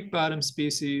are creek bottom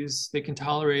species. They can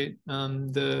tolerate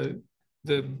the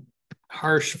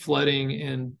harsh flooding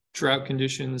and drought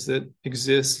conditions that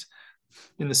exist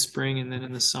in the spring and then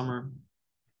in the summer.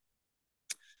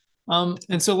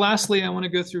 And so lastly, I want to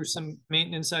go through some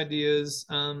maintenance ideas.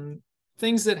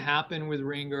 Things that happen with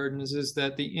rain gardens is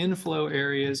that the inflow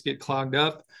areas get clogged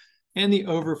up and the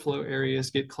overflow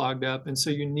areas get clogged up. And so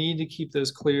you need to keep those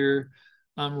clear,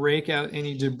 rake out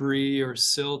any debris or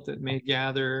silt that may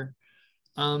gather.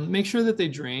 Make sure that they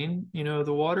drain.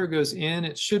 The water goes in,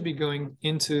 it should be going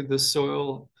into the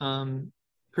soil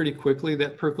pretty quickly.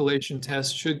 That percolation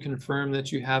test should confirm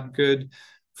that you have good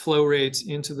flow rates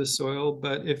into the soil.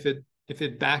 But if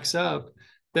it backs up,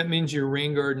 that means your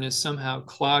rain garden is somehow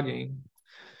clogging.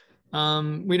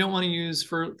 We don't want to use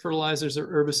fertilizers or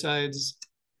herbicides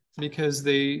because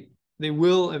they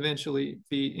will eventually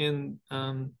be in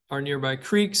our nearby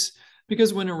creeks,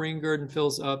 because when a rain garden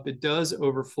fills up, it does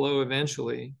overflow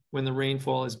eventually when the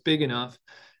rainfall is big enough,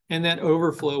 and that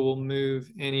overflow will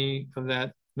move any of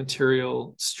that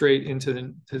material straight into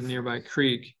the nearby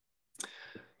creek.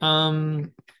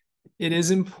 It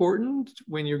is important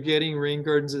when you're getting rain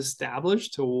gardens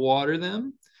established to water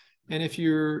them. And if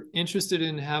you're interested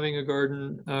in having a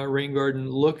rain garden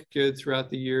look good throughout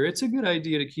the year, it's a good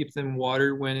idea to keep them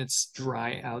watered when it's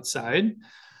dry outside.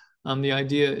 The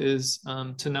idea is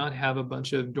to not have a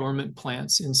bunch of dormant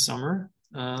plants in summer.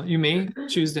 You may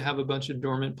choose to have a bunch of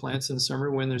dormant plants in summer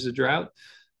when there's a drought,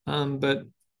 but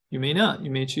you may not.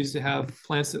 You may choose to have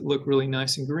plants that look really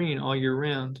nice and green all year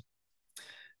round,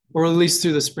 or at least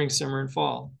through the spring, summer, and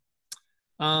fall.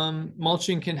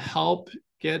 Mulching can help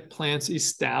get plants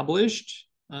established.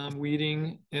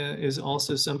 Weeding is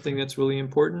also something that's really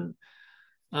important.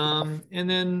 And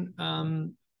then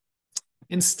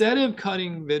instead of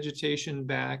cutting vegetation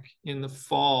back in the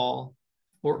fall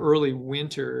or early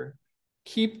winter,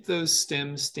 keep those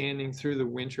stems standing through the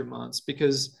winter months,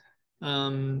 because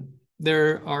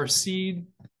there are seed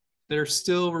that are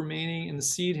still remaining in the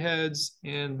seed heads,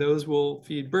 and those will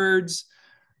feed birds.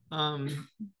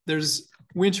 There's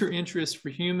winter interest for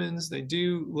humans. They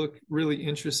do look really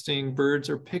interesting. Birds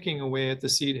are picking away at the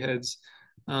seed heads,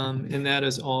 and that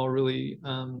is all really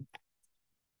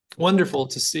wonderful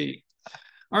to see.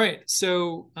 All right,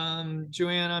 so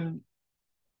Joanne, I'm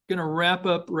gonna wrap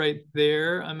up right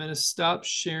there. I'm gonna stop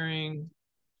sharing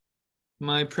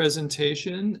my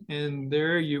presentation, and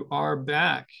there you are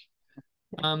back.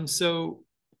 I'm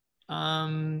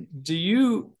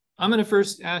gonna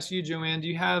first ask you, Joanne, do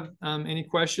you have any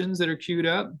questions that are queued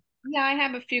up? Yeah, I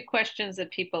have a few questions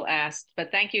that people asked, but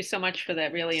thank you so much for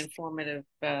that really informative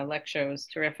lecture. It was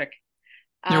terrific.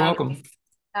 You're welcome.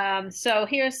 So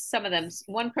here's some of them.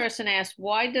 One person asked,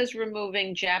 why does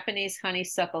removing Japanese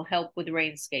honeysuckle help with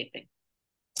rainscaping?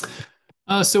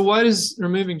 So why does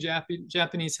removing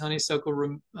Japanese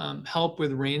honeysuckle help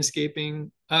with rainscaping?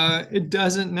 It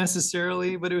doesn't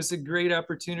necessarily, but it was a great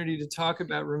opportunity to talk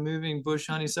about removing bush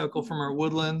honeysuckle from our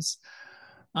woodlands.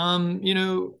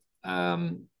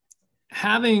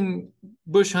 Having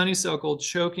bush honeysuckle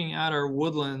choking out our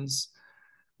woodlands,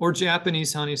 or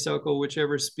Japanese honeysuckle,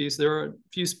 whichever species, there are a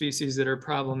few species that are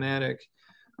problematic,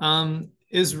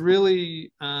 is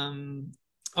really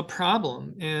a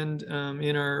problem and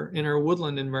in our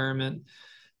woodland environment.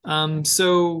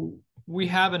 So we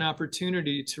have an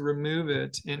opportunity to remove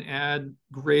it and add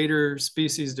greater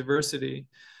species diversity.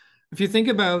 If you think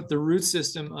about the root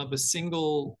system of a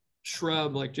single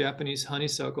shrub like Japanese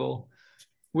honeysuckle,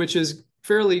 which is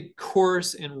fairly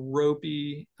coarse and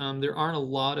ropey, there aren't a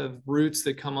lot of roots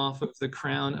that come off of the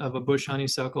crown of a bush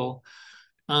honeysuckle.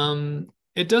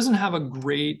 It doesn't have a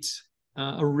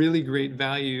really great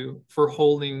value for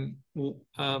holding,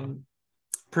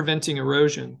 preventing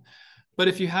erosion. But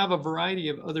if you have a variety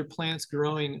of other plants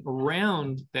growing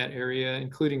around that area,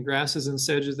 including grasses and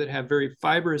sedges that have very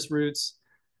fibrous roots,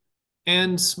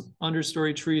 and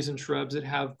understory trees and shrubs that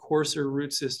have coarser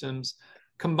root systems,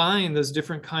 combine those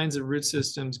different kinds of root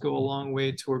systems go a long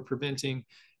way toward preventing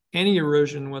any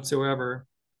erosion whatsoever.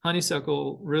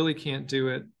 Honeysuckle really can't do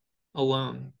it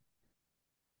alone.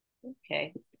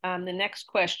 Okay. The next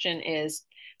question is,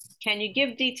 can you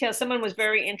give details? Someone was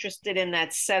very interested in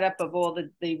that setup of all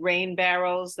the rain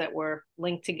barrels that were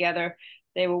linked together.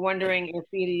 They were wondering if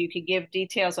either you could give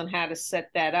details on how to set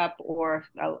that up, or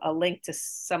a link to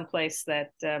someplace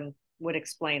that would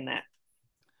explain that.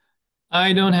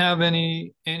 I don't have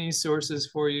any sources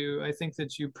for you. I think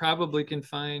that you probably can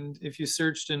find, if you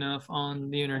searched enough on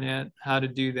the internet, how to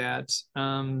do that.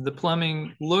 The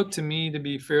plumbing looked to me to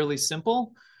be fairly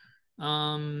simple,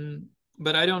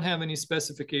 but I don't have any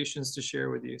specifications to share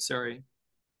with you. Sorry.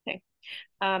 Okay.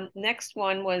 Next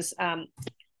one was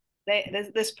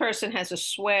this person has a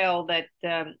swale that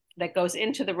goes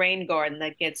into the rain garden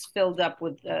that gets filled up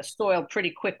with soil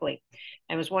pretty quickly.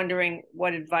 I was wondering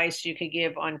what advice you could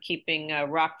give on keeping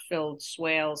rock-filled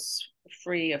swales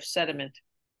free of sediment.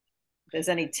 If there's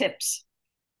any tips?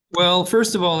 Well,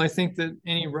 first of all, I think that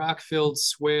any rock-filled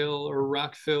swale or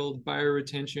rock-filled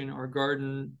bioretention or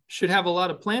garden should have a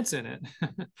lot of plants in it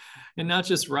and not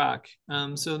just rock.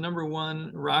 So number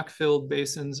one, rock-filled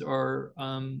basins are,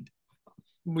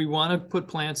 we want to put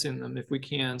plants in them if we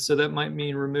can. So that might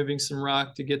mean removing some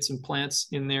rock to get some plants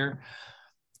in there.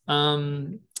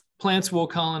 Plants will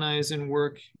colonize and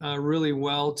work really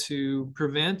well to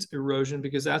prevent erosion,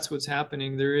 because that's what's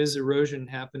happening. There is erosion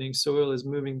happening. Soil is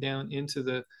moving down into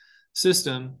the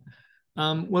system.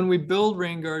 When we build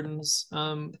rain gardens,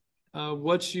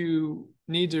 what you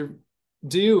need to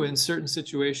do in certain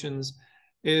situations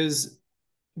is,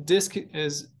 if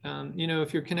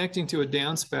you're connecting to a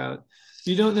downspout,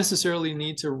 you don't necessarily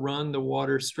need to run the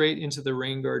water straight into the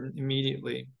rain garden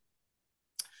immediately.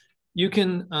 you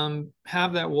can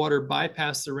have that water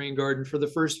bypass the rain garden for the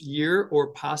first year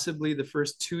or possibly the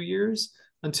first 2 years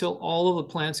until all of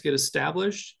the plants get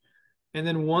established. And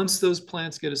then once those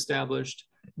plants get established,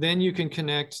 then you can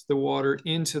connect the water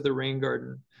into the rain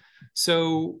garden.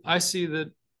 So I see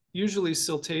that usually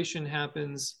siltation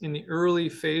happens in the early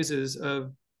phases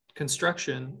of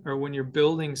construction, or when you're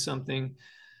building something.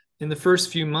 In the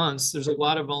first few months, there's a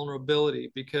lot of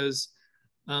vulnerability because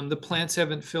the plants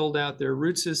haven't filled out their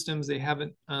root systems. They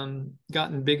haven't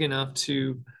gotten big enough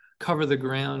to cover the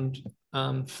ground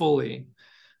fully.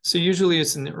 So usually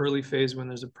it's in the early phase when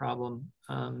there's a problem.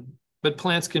 But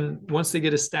plants can, once they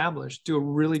get established, do a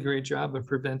really great job of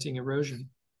preventing erosion.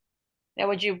 Now,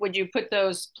 would you put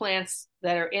those plants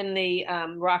that are in the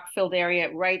rock-filled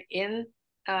area right in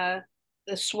the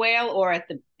swale, or at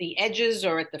the edges,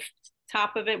 or at the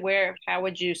top of it? How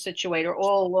would you situate, or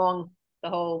all along the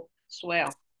whole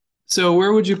swale? So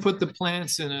where would you put the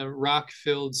plants in a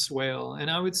rock-filled swale? And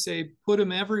I would say put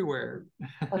them everywhere.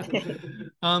 Okay.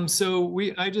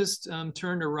 I just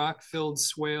turned a rock-filled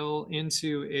swale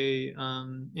into a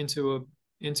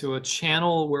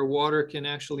channel where water can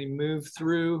actually move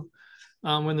through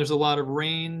when there's a lot of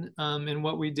rain. And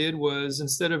what we did was,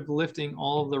 instead of lifting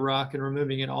all of the rock and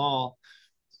removing it all,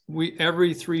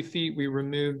 every 3 feet we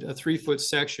removed a 3-foot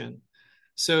section.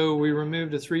 So we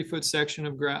removed a 3-foot section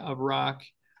of rock,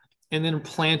 and then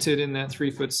planted in that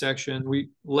 3-foot section. We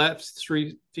left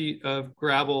 3 feet of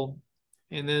gravel,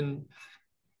 and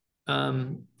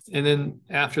then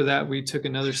after that, we took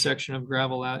another section of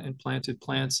gravel out and planted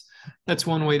plants. That's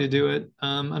one way to do it.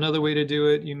 Another way to do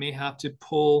it, you may have to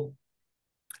pull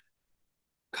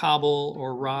cobble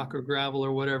or rock or gravel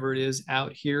or whatever it is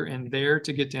out here and there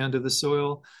to get down to the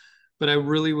soil. But I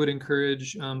really would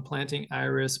encourage planting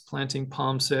iris, planting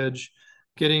palm sedge,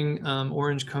 getting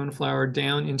orange coneflower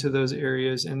down into those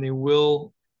areas, and they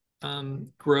will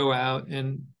grow out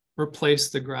and replace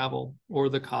the gravel or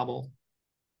the cobble.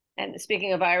 And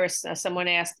speaking of iris, someone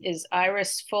asked, is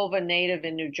iris fulva native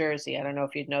in New Jersey? I don't know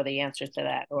if you'd know the answer to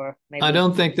that, or maybe. I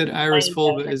don't think that iris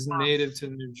fulva is native to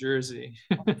New Jersey.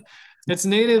 It's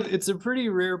native. It's a pretty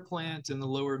rare plant in the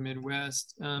lower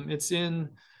Midwest. It's in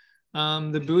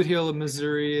the Boot Heel of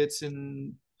Missouri. It's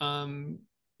in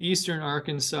eastern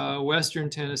Arkansas, western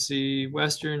Tennessee,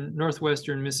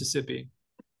 northwestern Mississippi.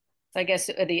 I guess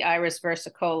the iris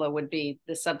versicola would be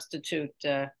the substitute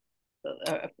in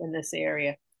this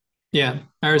area. Yeah,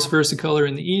 iris versicolor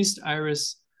in the east.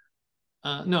 Iris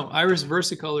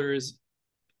versicolor is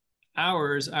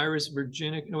ours. Iris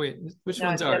virginica. Oh, wait, which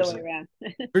one's ours? The other way around.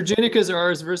 Virginica's are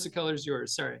ours. Versicolor is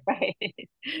yours. Sorry. Right.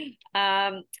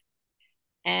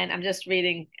 And I'm just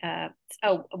reading.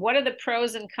 What are the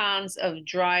pros and cons of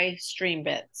dry stream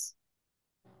beds?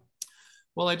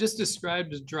 Well, I just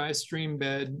described a dry stream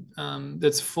bed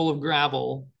that's full of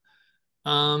gravel.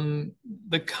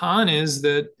 The con is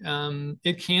that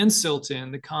it can silt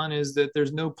in. The con is that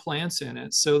there's no plants in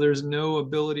it, so there's no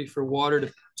ability for water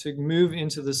to move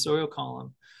into the soil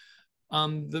column.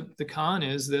 The con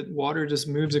is that water just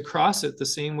moves across it the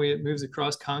same way it moves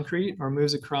across concrete or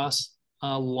moves across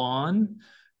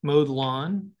mowed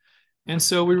lawn. And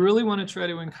so we really want to try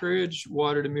to encourage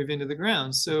water to move into the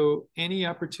ground. So any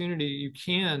opportunity you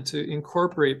can to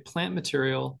incorporate plant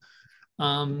material,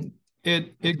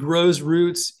 it grows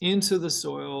roots into the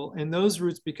soil, and those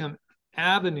roots become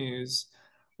avenues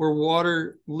where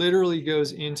water literally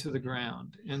goes into the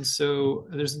ground. And so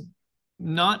there's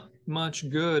not much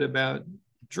good about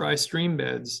dry stream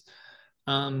beds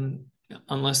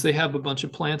unless they have a bunch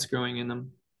of plants growing in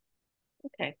them.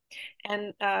 Okay.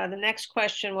 And the next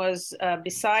question was,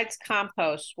 besides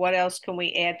compost, what else can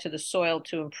we add to the soil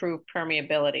to improve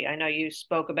permeability? I know you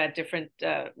spoke about different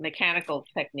mechanical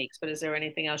techniques, but is there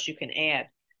anything else you can add?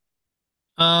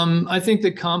 I think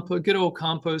that good old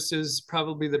compost is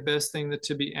probably the best thing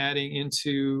to be adding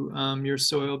into your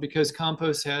soil, because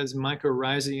compost has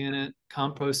mycorrhizae in it.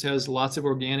 Compost has lots of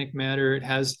organic matter. It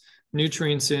has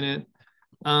nutrients in it.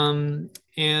 And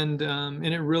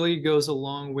it really goes a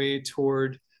long way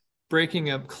toward breaking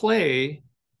up clay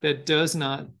that does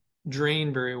not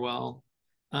drain very well.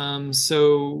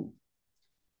 So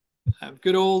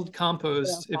good old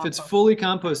compost. If it's fully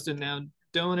composted now,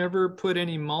 don't ever put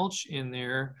any mulch in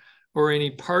there or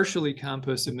any partially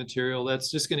composted material. That's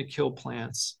just going to kill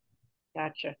plants.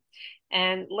 Gotcha.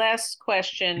 And last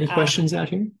question. Any questions out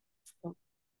here?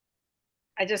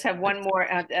 I just have one more.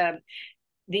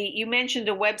 You mentioned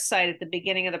a website at the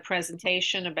beginning of the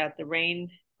presentation about the rain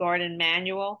garden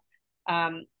manual.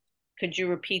 Could you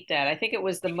repeat that? I think it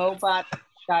was the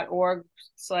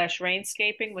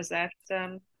mobot.org/rainscaping. Was that?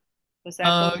 Was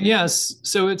that book? Yes.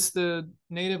 So it's the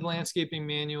Native Landscaping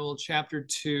Manual, Chapter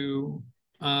 2,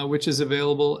 which is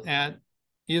available at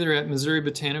either at Missouri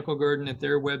Botanical Garden at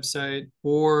their website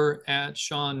or at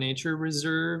Shaw Nature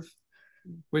Reserve,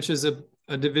 which is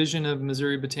a division of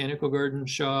Missouri Botanical Garden,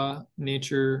 Shaw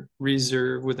Nature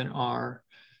Reserve with an R.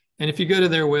 And if you go to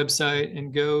their website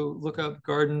and go look up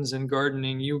gardens and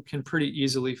gardening, you can pretty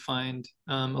easily find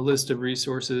a list of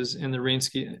resources. And the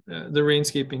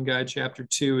Rainscaping Guide Chapter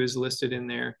 2 is listed in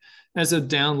there as a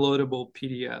downloadable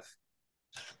PDF.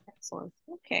 Excellent.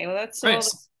 Okay, well, that's Right. all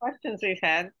the questions we've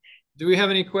had. Do we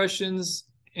have any questions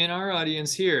in our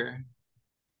audience here?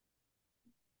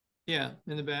 Yeah,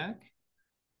 in the back.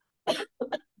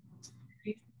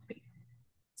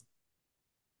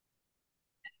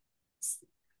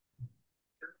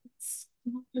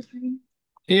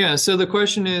 Yeah, so the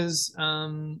question is,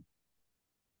 are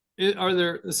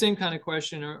there the same kind of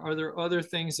question, are there other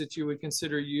things that you would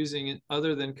consider using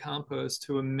other than compost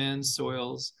to amend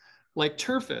soils, like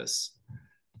turfus?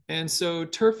 And so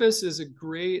turfus is a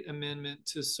great amendment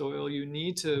to soil. You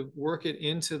need to work it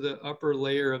into the upper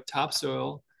layer of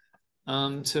topsoil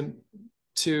to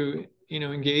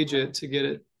engage it, to get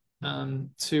it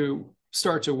to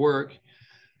start to work.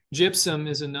 Gypsum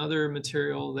is another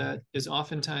material that is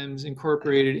oftentimes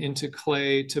incorporated into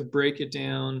clay to break it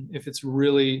down if it's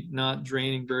really not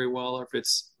draining very well or if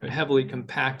it's heavily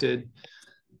compacted.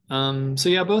 So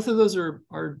yeah, both of those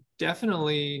are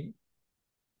definitely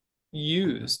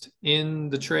used in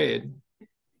the trade.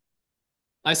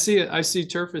 I see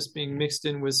turfus being mixed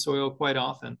in with soil quite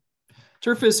often.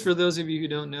 Turfus, for those of you who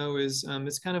don't know, is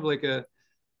it's kind of like a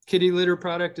kitty litter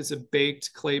product. It's a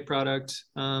baked clay product.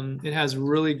 It has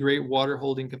really great water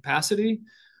holding capacity,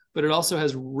 but it also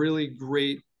has really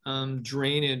great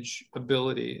drainage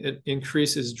ability. It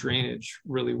increases drainage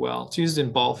really well. It's used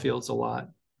in ball fields a lot.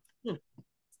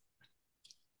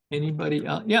 Anybody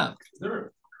else? Yeah. Is there a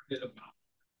bit of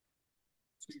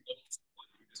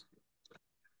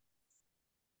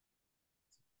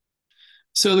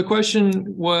So the question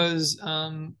was,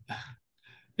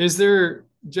 is there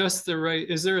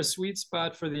a sweet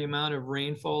spot for the amount of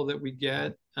rainfall that we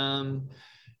get? And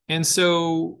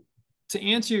so to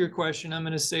answer your question, I'm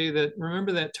going to say that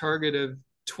remember that target of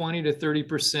 20 to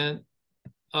 30%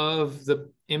 of the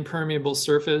impermeable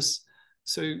surface.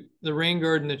 So the rain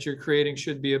garden that you're creating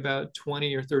should be about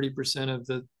 20 or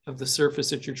 30% of the surface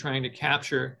that you're trying to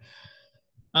capture.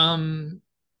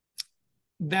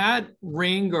 That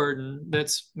rain garden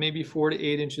that's maybe 4 to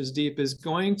 8 inches deep is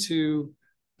going to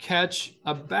catch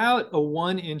about a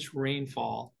 1-inch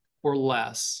rainfall or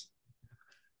less.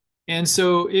 And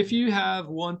so if you have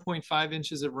 1.5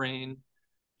 inches of rain,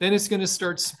 then it's going to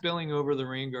start spilling over the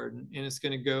rain garden and it's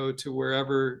going to go to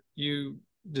wherever you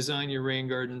design your rain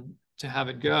garden to have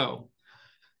it go.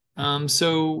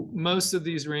 So most of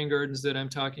these rain gardens that I'm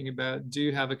talking about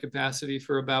do have a capacity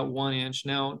for about 1 inch.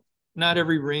 Now, not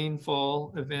every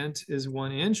rainfall event is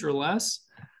 1 inch or less.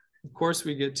 Of course,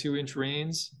 we get 2-inch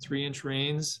rains, 3-inch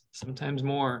rains, sometimes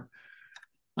more.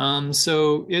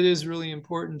 So it is really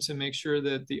important to make sure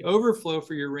that the overflow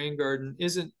for your rain garden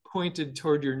isn't pointed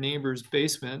toward your neighbor's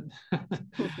basement.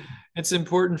 It's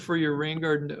important for your rain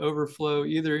garden to overflow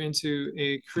either into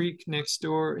a creek next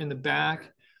door in the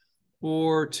back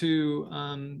or to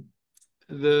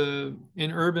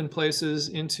in urban places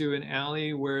into an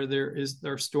alley where there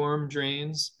are storm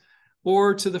drains,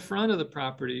 or to the front of the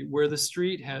property where the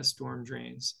street has storm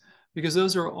drains, because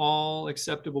those are all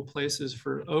acceptable places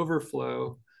for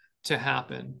overflow to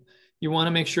happen. You want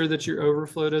to make sure that your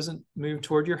overflow doesn't move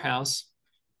toward your house.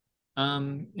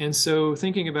 And so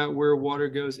thinking about where water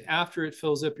goes after it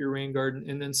fills up your rain garden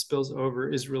and then spills over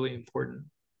is really important.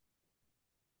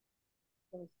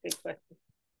 Good question.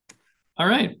 All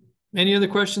right. Any other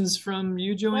questions from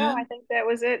you, Joanne? No, I think that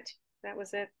was it. That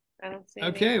was it. I don't see any.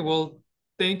 Okay, well,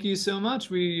 thank you so much.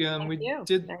 We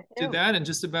did that in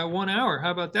just about 1 hour.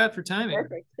 How about that for timing?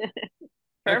 Perfect.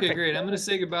 Okay, great. I'm going to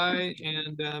say goodbye,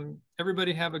 and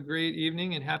everybody have a great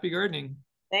evening and happy gardening.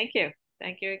 Thank you.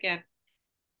 Thank you again.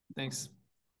 Thanks.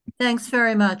 Thanks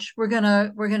very much. We're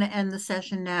gonna end the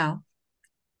session now.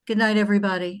 Good night,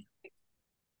 everybody.